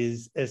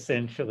is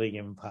essentially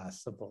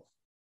impossible.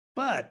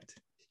 But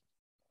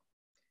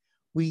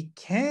we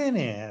can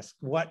ask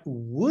what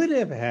would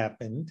have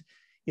happened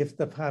if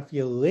the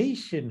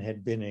population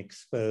had been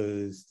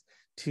exposed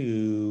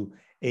to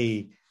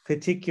a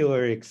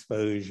particular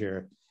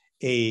exposure,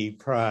 A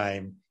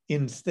prime,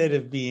 instead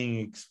of being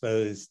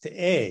exposed to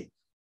A.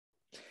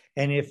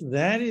 And if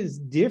that is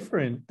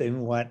different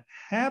than what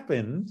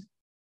happened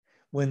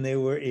when they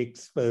were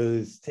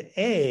exposed to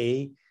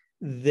A,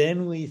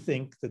 then we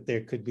think that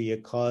there could be a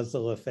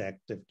causal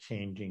effect of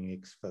changing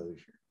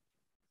exposure.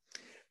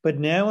 But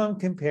now I'm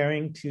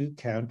comparing two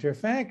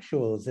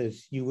counterfactuals,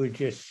 as you were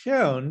just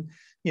shown,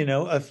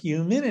 a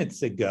few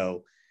minutes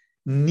ago.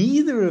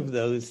 Neither of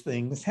those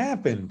things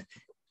happened.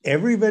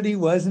 Everybody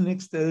wasn't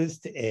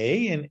exposed to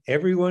A, and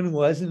everyone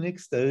wasn't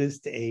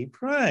exposed to A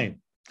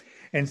prime.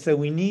 And so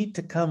we need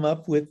to come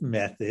up with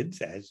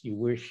methods, as you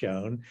were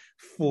shown,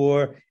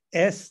 for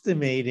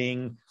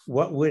estimating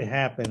what would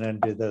happen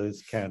under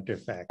those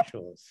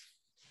counterfactuals.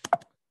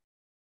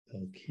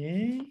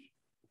 Okay.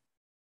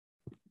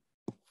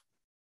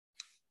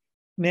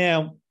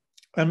 Now,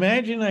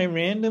 imagine I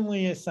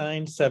randomly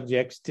assign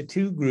subjects to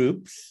two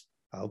groups.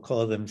 I'll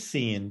call them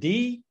C and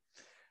D,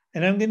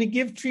 and I'm going to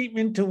give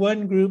treatment to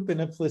one group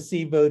and a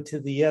placebo to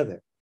the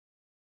other.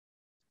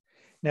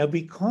 Now,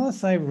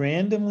 because I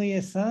randomly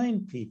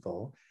assign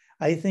people,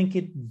 I think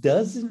it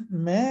doesn't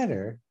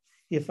matter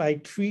if I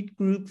treat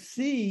group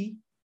C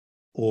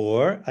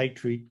or I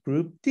treat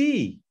group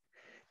D,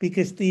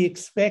 because the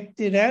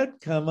expected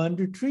outcome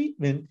under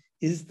treatment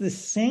is the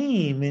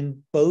same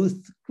in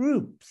both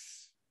groups.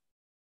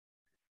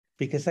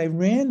 Because I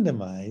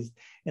randomized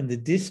and the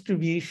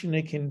distribution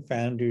of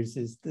confounders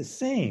is the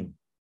same.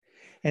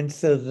 And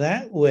so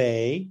that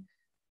way,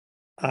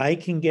 I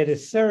can get a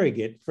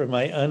surrogate for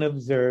my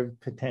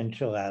unobserved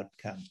potential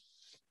outcome.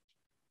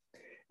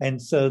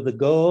 And so the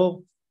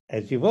goal,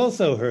 as you've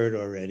also heard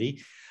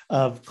already,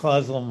 of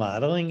causal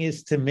modeling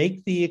is to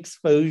make the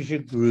exposure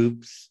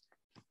groups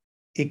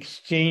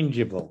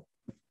exchangeable.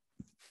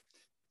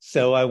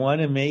 So I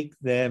want to make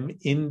them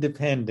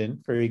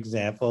independent, for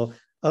example,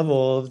 of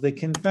all of the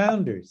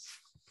confounders.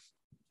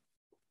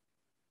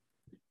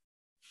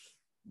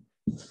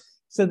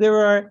 So there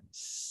are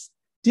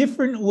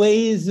different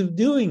ways of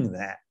doing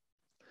that.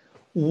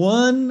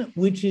 One,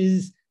 which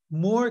is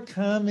more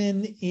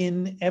common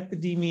in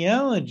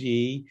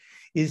epidemiology,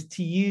 is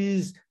to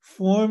use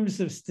forms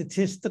of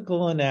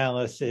statistical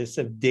analysis,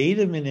 of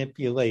data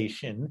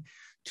manipulation,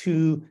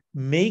 to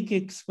make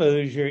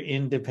exposure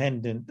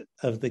independent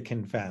of the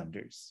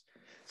confounders.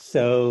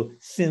 So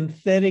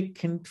synthetic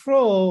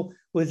control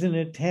was an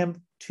attempt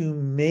to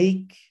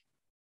make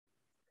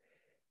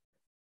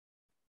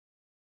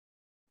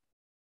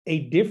a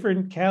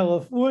different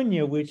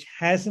California, which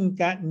hasn't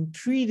gotten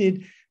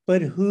treated,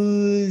 but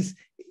whose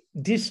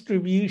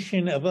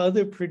distribution of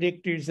other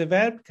predictors of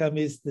outcome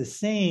is the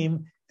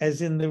same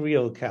as in the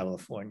real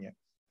California.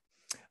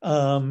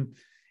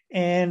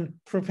 And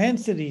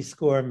propensity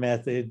score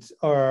methods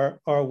are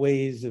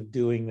ways of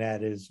doing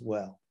that as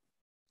well.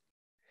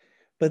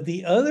 But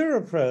the other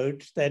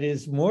approach that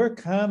is more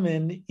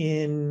common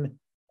in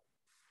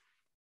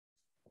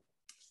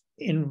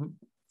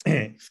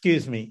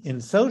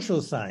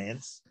social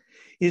science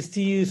is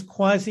to use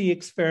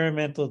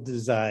quasi-experimental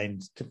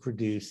designs to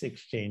produce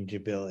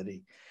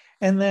exchangeability.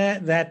 And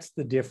that's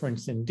the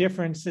difference in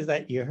differences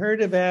that you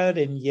heard about.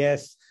 And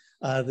yes,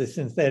 the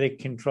synthetic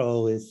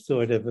control is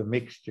sort of a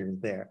mixture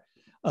there.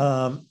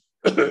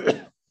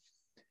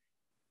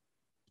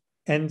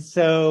 And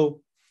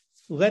so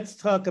let's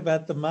talk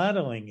about the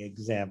modeling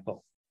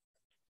example.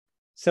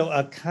 So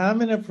a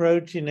common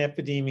approach in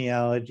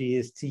epidemiology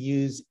is to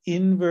use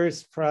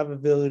inverse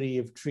probability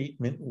of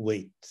treatment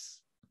weights.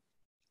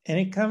 And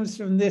it comes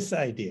from this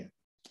idea.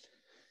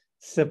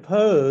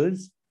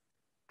 Suppose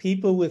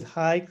people with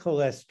high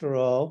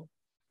cholesterol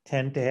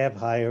tend to have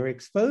higher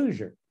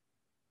exposure.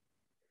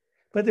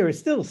 But there are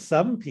still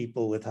some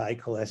people with high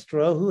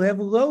cholesterol who have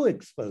low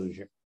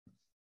exposure.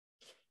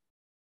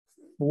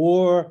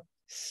 For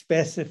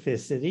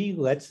specificity,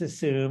 let's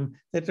assume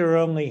that there are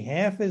only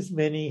half as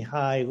many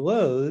high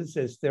lows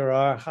as there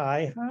are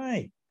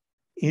high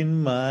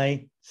in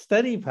my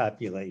study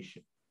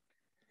population.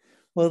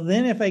 Well,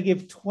 then if I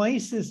give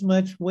twice as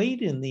much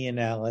weight in the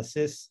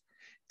analysis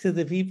to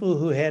the people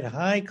who had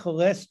high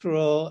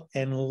cholesterol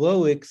and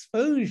low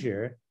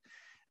exposure,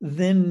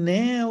 then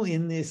now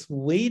in this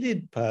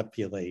weighted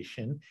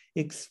population,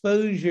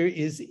 exposure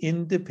is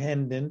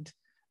independent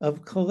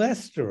of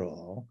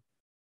cholesterol.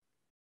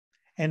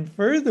 And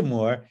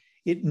furthermore,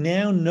 it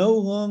now no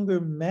longer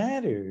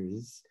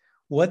matters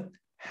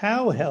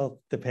how health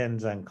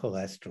depends on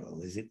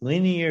cholesterol. Is it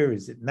linear?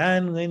 Is it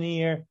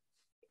nonlinear?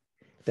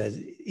 Does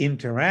it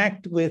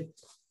interact with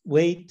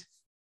weight?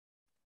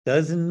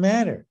 Doesn't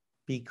matter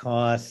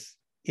because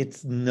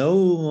it's no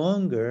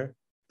longer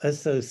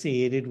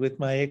associated with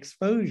my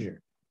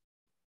exposure.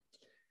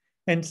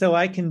 And so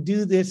I can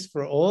do this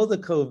for all the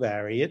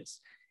covariates.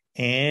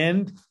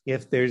 And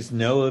if there's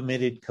no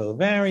omitted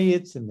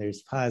covariates and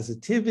there's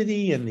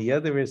positivity and the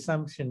other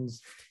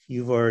assumptions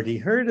you've already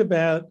heard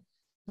about,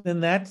 then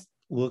that's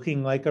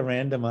looking like a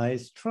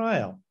randomized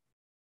trial.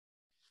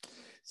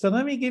 So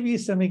let me give you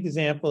some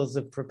examples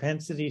of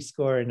propensity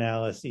score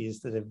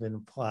analyses that have been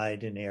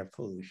applied in air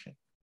pollution.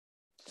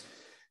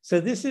 So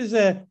this is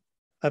a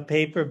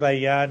paper by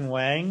Yan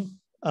Wang,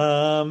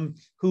 who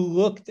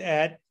looked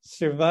at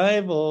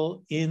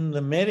survival in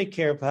the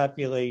Medicare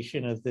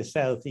population of the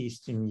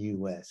southeastern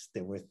US.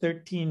 There were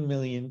 13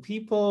 million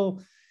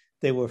people.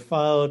 They were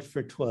followed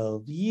for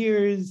 12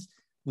 years.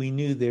 We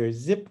knew their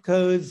zip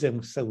codes,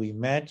 and so we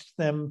matched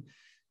them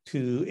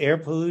to air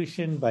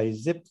pollution by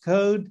zip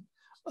code.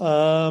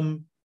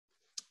 In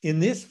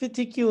this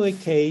particular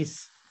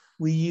case,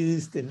 we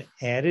used an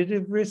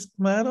additive risk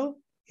model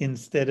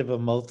instead of a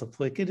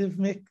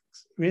multiplicative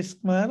risk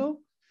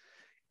model.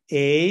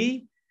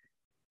 A,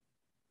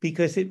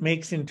 because it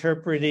makes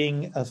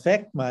interpreting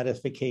effect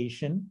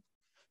modification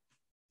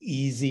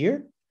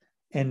easier,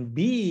 and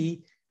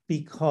B,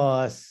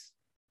 because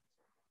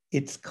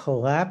it's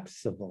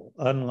collapsible,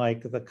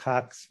 unlike the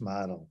Cox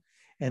model.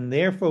 And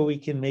therefore, we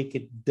can make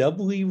it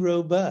doubly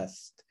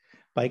robust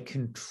by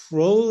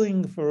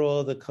controlling for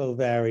all the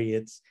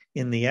covariates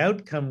in the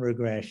outcome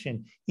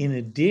regression, in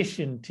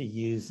addition to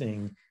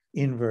using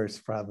inverse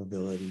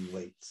probability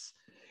weights.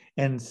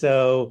 And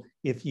so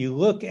if you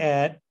look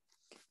at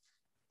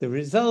the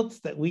results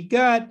that we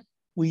got,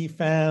 we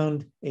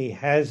found a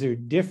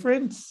hazard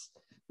difference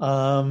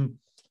in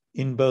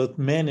both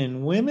men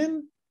and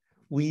women.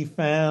 We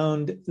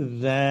found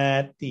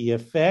that the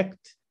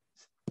effect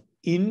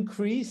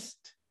increased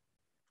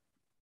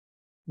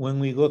when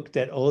we looked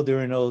at older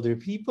and older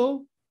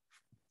people.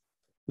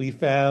 We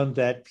found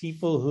that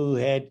people who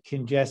had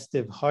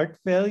congestive heart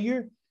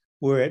failure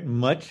were at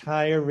much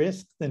higher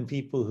risk than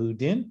people who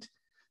didn't.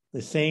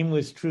 The same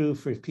was true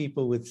for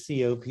people with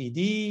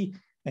COPD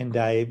and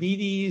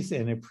diabetes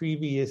and a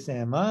previous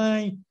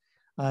MI.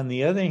 On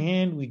the other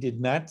hand, we did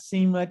not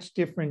see much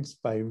difference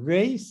by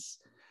race.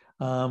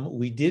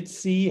 We did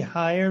see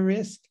higher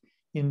risk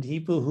in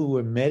people who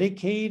were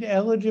Medicaid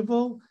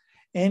eligible.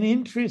 And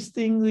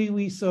interestingly,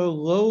 we saw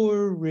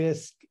lower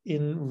risk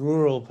in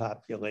rural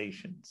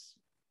populations.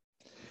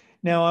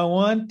 Now, I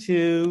want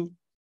to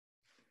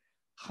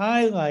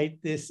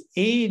highlight this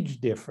age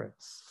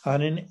difference.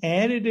 On an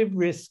additive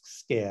risk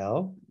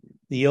scale,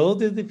 the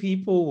older the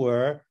people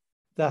were,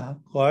 the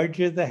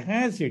larger the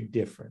hazard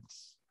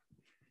difference.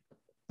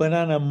 But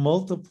on a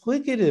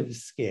multiplicative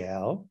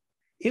scale,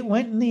 it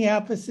went in the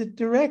opposite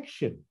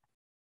direction.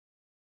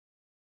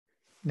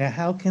 Now,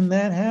 how can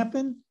that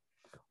happen?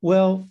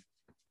 Well,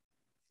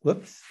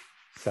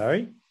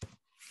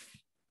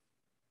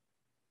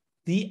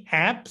 the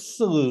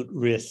absolute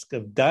risk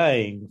of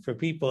dying for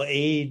people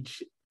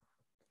age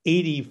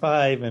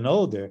 85 and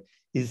older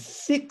is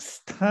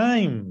 6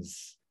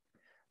 times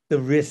the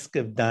risk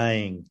of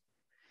dying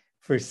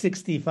for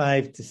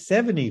 65 to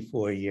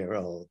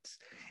 74-year-olds.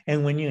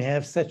 And when you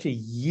have such a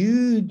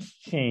huge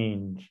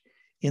change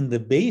in the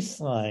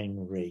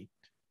baseline rate,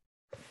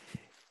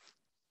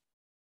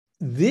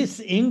 this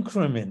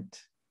increment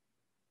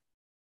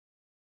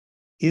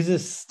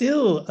is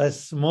still a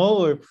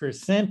smaller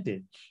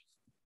percentage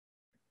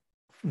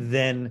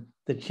than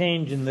the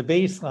change in the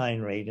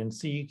baseline rate. And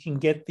so you can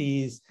get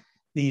these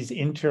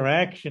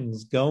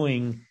interactions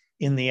going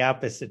in the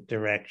opposite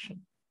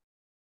direction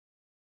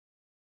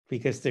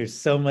because there's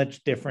so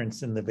much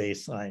difference in the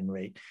baseline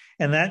rate.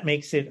 And that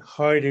makes it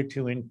harder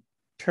to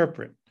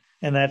interpret.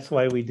 And that's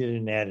why we did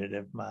an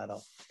additive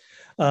model.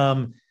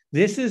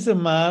 This is a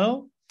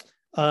model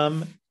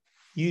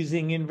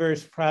using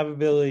inverse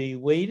probability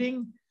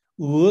weighting,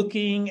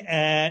 looking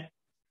at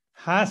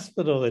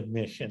hospital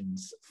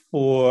admissions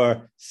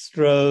for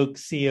stroke,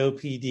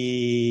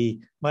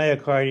 COPD,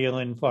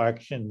 myocardial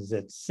infarctions,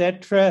 et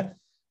cetera,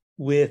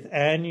 with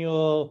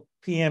annual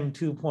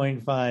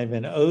PM2.5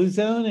 and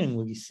ozone, and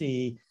we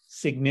see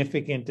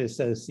significant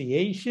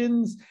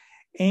associations.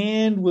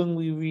 And when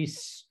we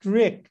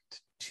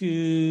restrict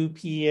to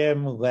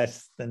PM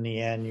less than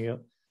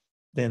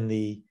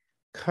the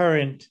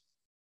current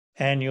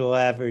annual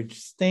average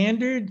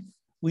standard,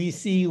 we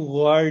see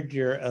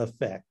larger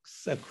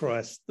effects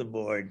across the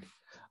board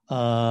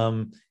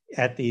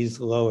at these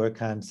lower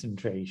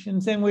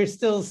concentrations. And we're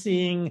still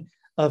seeing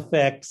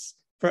effects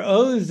for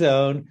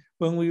ozone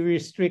when we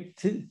restrict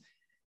to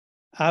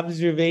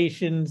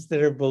observations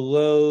that are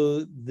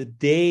below the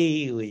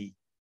daily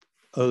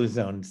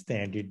ozone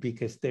standard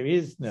because there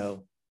is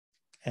no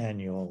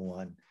annual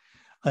one.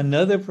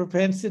 Another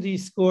propensity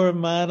score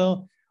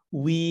model,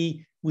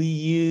 we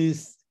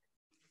use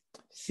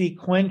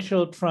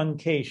sequential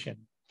truncation.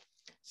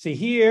 So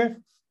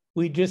here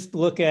we just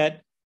look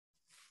at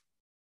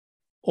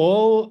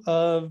all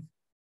of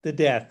the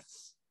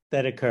deaths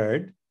that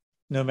occurred,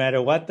 no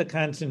matter what the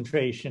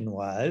concentration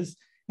was,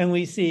 and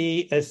we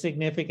see a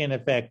significant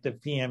effect of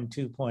PM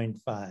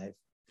 2.5.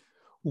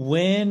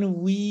 When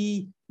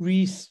we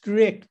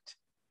restrict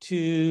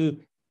to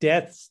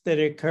deaths that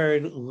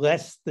occurred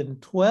less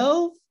than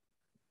 12,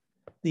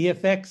 the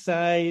effect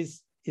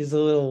size is a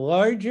little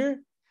larger,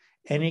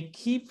 and it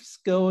keeps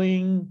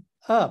going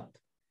up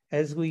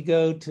as we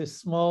go to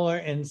smaller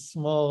and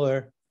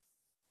smaller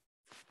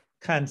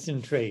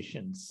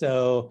concentrations.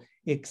 So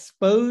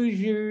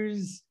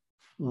exposures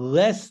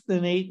less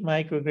than 8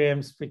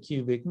 micrograms per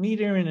cubic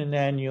meter in an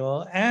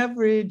annual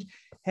average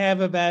have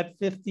about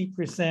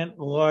 50%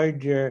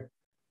 larger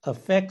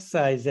effect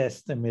size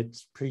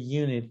estimates per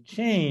unit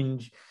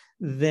change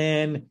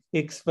than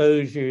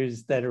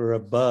exposures that are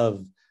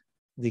above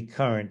the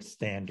current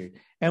standard.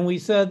 And we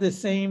saw the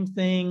same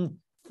thing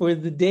for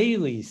the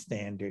daily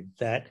standard,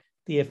 that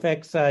the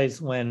effect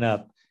size went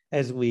up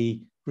as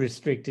we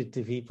restricted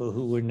to people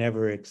who were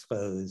never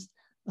exposed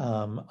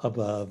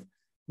above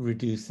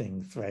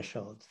reducing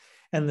thresholds.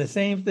 And the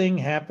same thing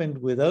happened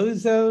with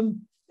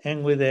ozone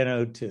and with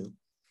NO2.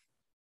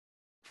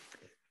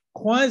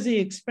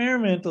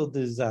 Quasi-experimental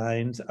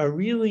designs are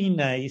really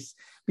nice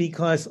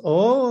because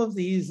all of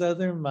these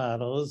other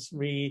models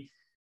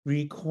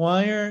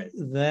require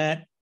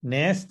that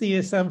nasty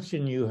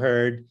assumption you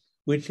heard,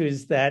 which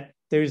is that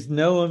there's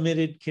no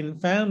omitted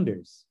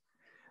confounders.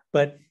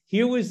 But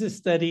here was a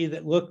study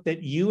that looked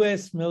at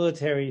US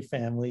military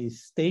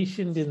families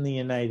stationed in the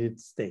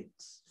United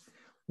States.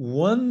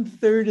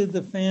 1/3 of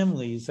the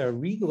families are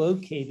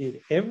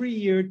relocated every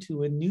year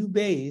to a new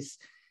base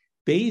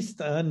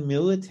based on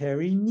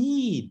military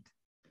need.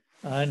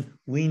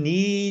 We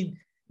need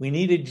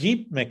a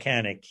Jeep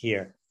mechanic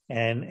here,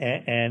 and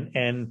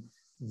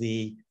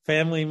the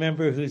family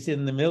member who's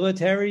in the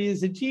military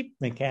is a Jeep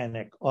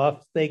mechanic.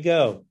 Off they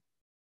go.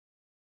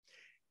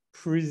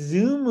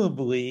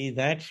 Presumably,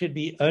 that should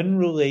be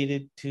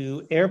unrelated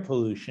to air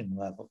pollution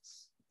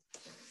levels.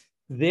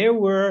 There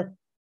were,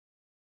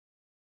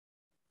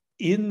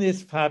 in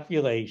this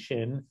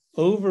population,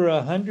 over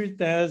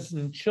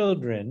 100,000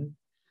 children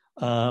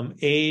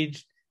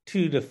aged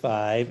 2 to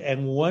 5,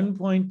 and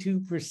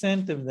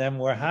 1.2% of them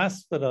were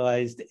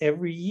hospitalized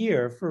every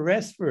year for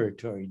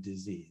respiratory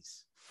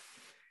disease.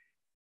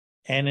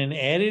 And an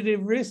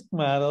additive risk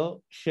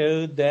model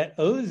showed that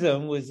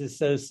ozone was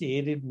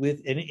associated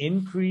with an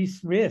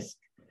increased risk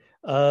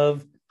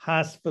of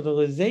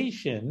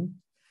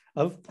hospitalization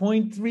of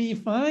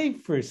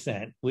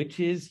 0.35%, which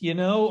is,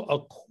 a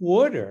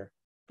quarter,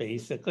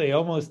 basically,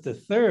 almost a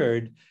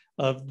third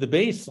of the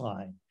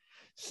baseline.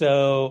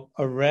 So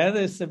a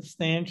rather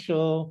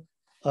substantial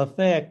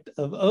effect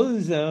of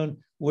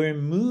ozone, where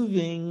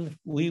moving,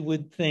 we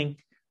would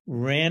think,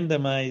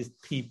 randomized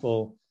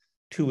people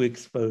to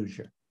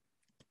exposure.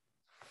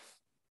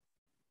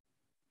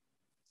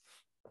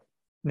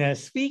 Now,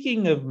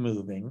 speaking of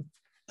moving,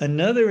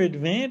 another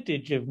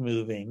advantage of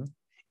moving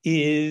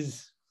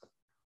is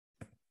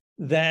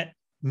that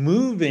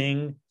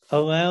moving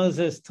allows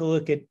us to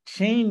look at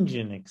change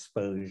in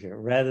exposure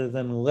rather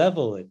than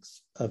level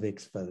of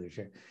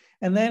exposure.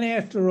 And that,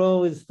 after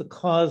all, is the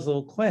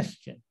causal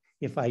question.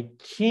 If I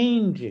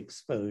change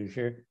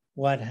exposure,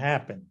 what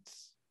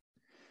happens?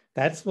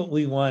 That's what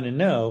we want to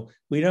know.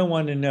 We don't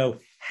want to know,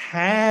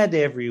 had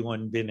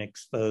everyone been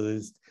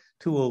exposed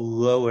to a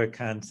lower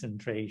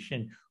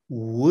concentration,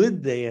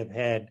 would they have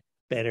had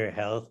better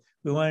health?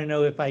 We want to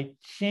know, if I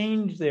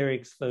change their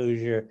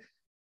exposure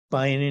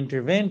by an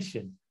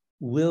intervention,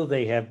 will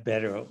they have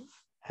better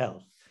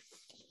health?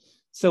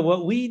 So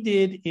what we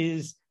did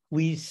is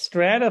we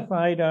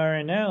stratified our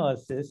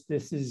analysis.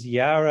 This is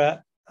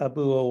Yara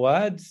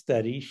Abu-Awad's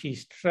study. She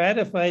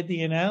stratified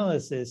the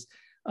analysis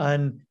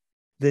on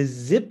the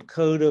zip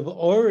code of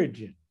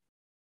origin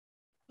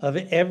of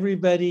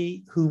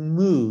everybody who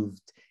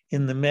moved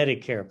in the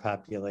Medicare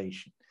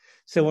population.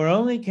 So we're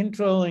only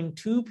controlling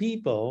 2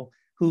 people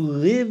who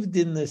lived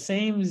in the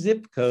same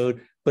zip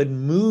code, but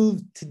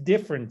moved to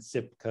different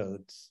zip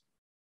codes.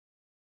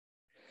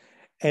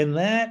 And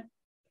that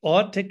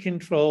ought to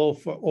control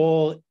for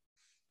all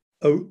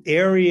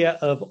area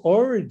of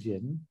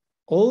origin,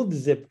 old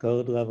zip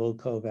code level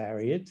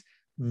covariates,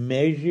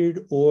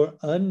 measured or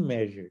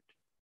unmeasured.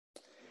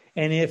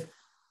 And if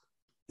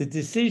the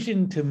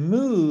decision to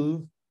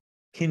move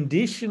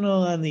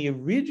conditional on the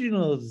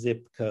original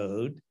zip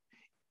code,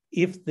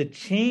 if the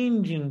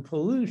change in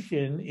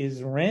pollution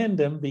is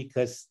random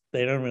because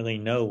they don't really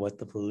know what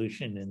the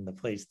pollution in the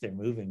place they're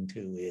moving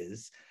to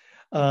is,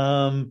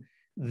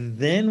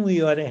 then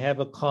we ought to have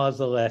a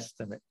causal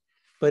estimate.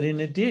 But in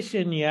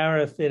addition,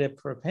 Yara fit a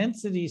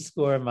propensity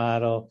score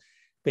model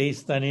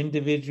based on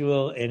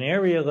individual and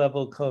area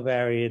level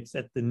covariates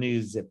at the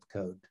new zip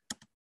code.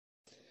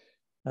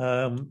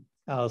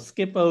 I'll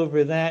skip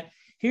over that.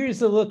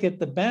 Here's a look at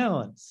the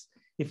balance.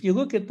 If you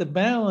look at the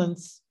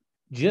balance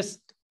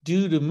just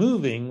due to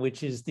moving,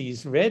 which is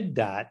these red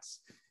dots,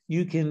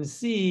 you can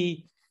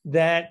see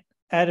that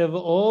out of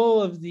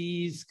all of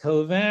these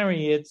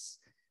covariates,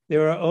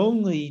 there are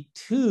only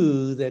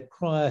 2 that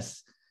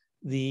cross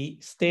the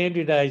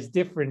standardized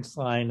difference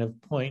line of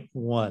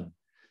 0.1.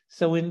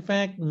 So in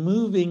fact,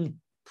 moving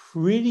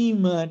pretty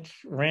much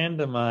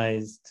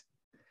randomized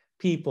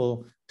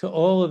people to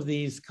all of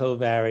these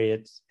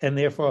covariates and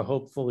therefore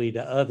hopefully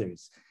to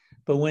others.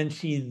 But when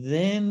she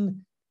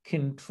then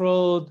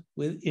controlled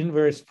with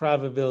inverse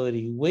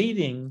probability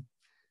weighting,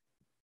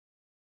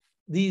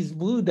 these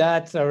blue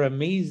dots are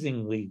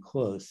amazingly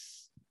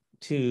close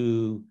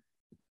to,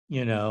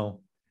 to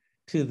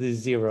the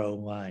zero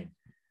line.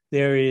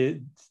 There is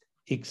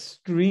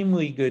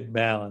extremely good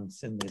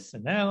balance in this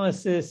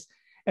analysis.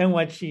 And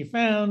what she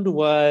found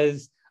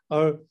was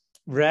a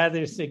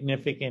rather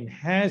significant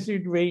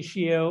hazard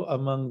ratio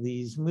among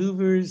these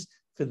movers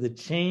for the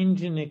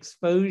change in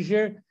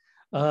exposure,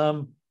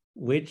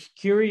 which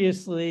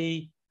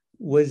curiously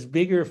was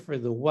bigger for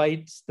the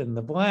whites than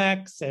the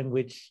blacks, and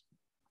which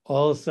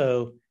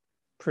also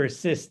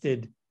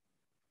persisted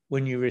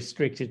when you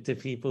restrict it to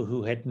people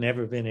who had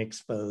never been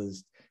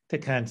exposed to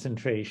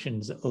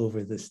concentrations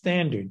over the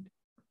standard.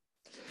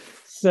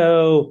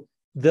 So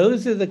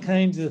those are the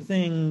kinds of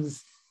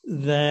things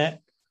that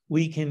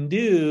we can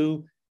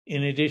do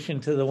in addition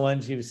to the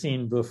ones you've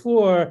seen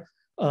before,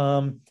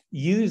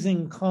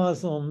 using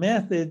causal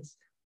methods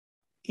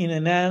in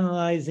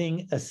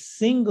analyzing a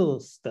single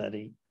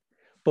study.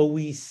 But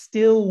we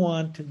still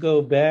want to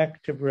go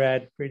back to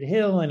Bradford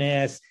Hill and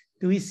ask,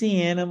 do we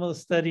see animal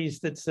studies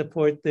that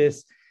support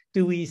this?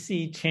 Do we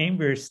see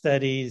chamber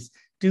studies?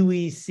 Do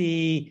we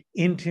see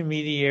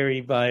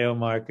intermediary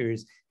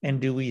biomarkers? And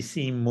do we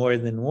see more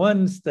than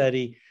one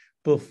study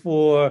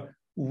before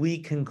we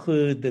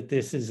conclude that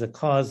this is a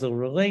causal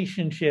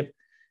relationship?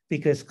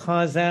 Because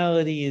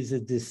causality is a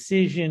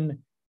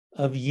decision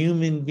of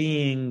human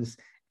beings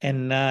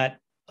and not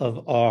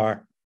of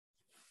R.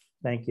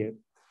 Thank you.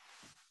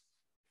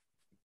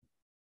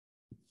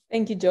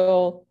 Thank you,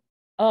 Joel.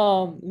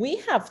 We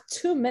have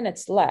 2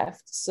 minutes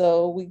left,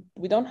 so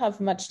we don't have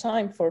much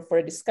time for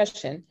a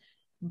discussion.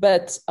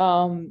 But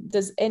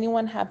does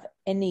anyone have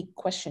any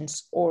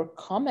questions or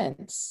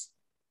comments?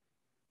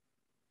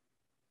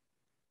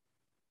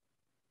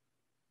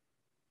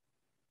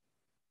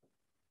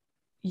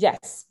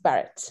 Yes,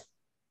 Barrett.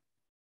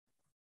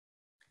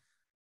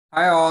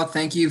 Hi all,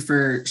 thank you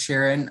for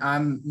sharing.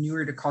 I'm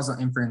newer to causal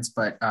inference,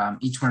 but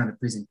each one of the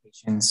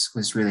presentations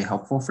was really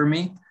helpful for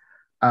me.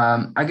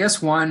 I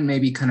guess one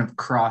maybe kind of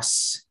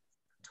cross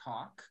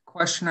talk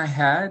question I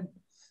had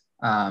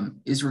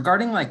is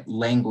regarding like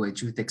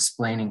language with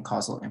explaining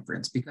causal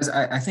inference, because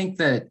I think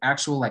that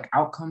actual like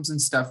outcomes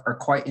and stuff are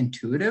quite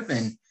intuitive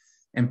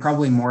and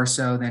probably more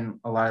so than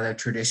a lot of the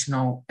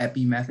traditional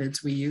epi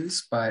methods we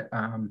use, but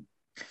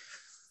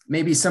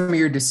maybe some of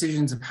your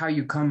decisions of how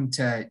you come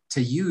to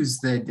use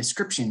the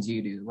descriptions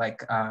you do,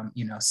 like,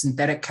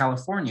 synthetic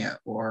California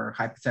or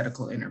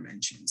hypothetical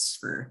interventions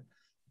for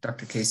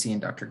Dr. Casey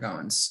and Dr.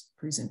 GOAN's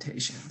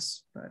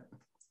presentations,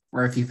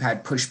 or if you've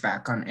had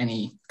pushback on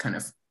any kind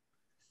of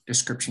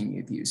description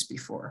you've used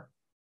before.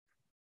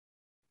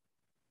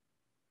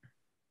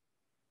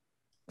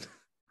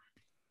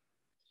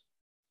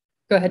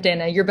 Go ahead,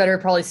 Dana. You're better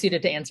probably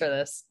suited to answer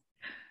this.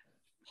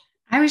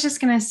 I was just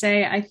going to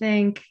say, I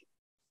think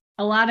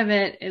a lot of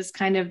it is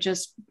kind of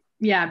just,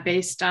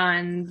 based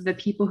on the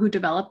people who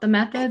develop the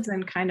methods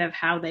and kind of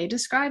how they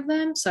describe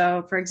them.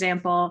 So for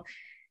example,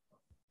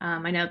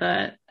 I know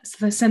the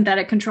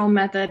synthetic control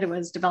method, it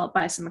was developed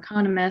by some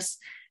economists.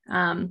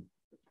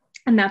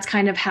 And that's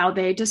kind of how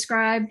they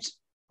described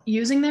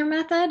using their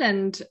method.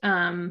 And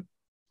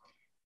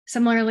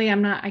similarly,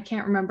 I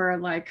can't remember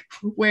like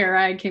where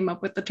I came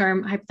up with the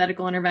term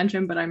hypothetical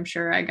intervention, but I'm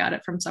sure I got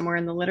it from somewhere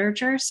in the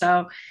literature.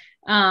 So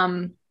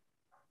I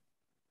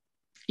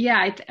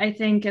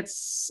think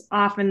it's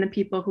often the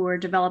people who are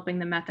developing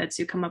the methods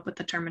who come up with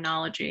the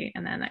terminology,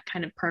 and then that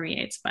kind of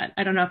permeates. But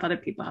I don't know if other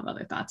people have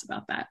other thoughts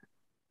about that.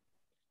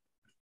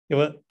 Yeah,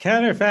 well,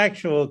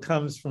 counterfactual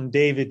comes from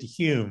David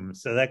Hume,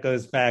 so that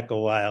goes back a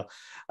while.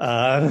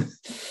 I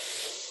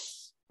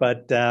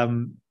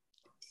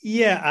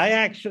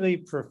actually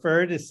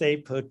prefer to say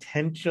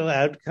potential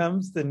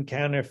outcomes than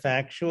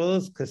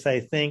counterfactuals, because I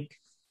think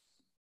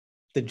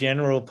the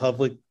general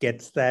public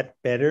gets that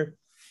better.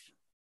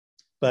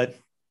 But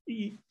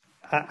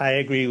I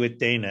agree with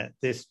Dana.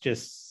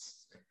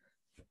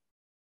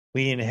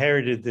 We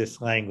inherited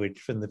this language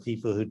from the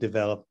people who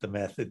developed the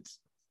methods.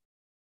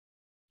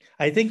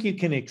 I think you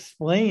can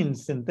explain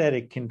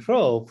synthetic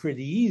control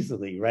pretty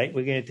easily, right?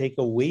 We're going to take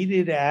a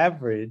weighted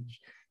average.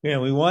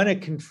 We want to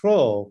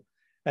control.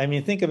 I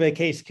mean, think of a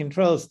case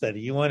control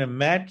study. You want to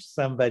match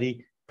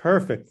somebody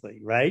perfectly,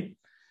 right?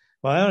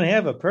 Well, I don't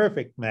have a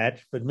perfect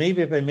match, but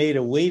maybe if I made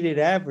a weighted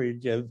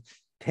average of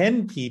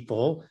 10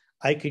 people,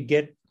 I could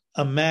get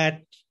a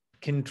match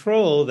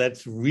control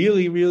that's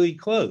really, really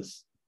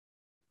close.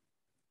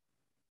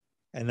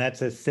 And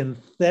that's a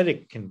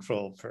synthetic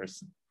control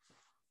person.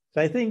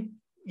 So I think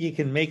you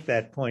can make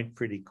that point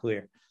pretty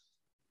clear.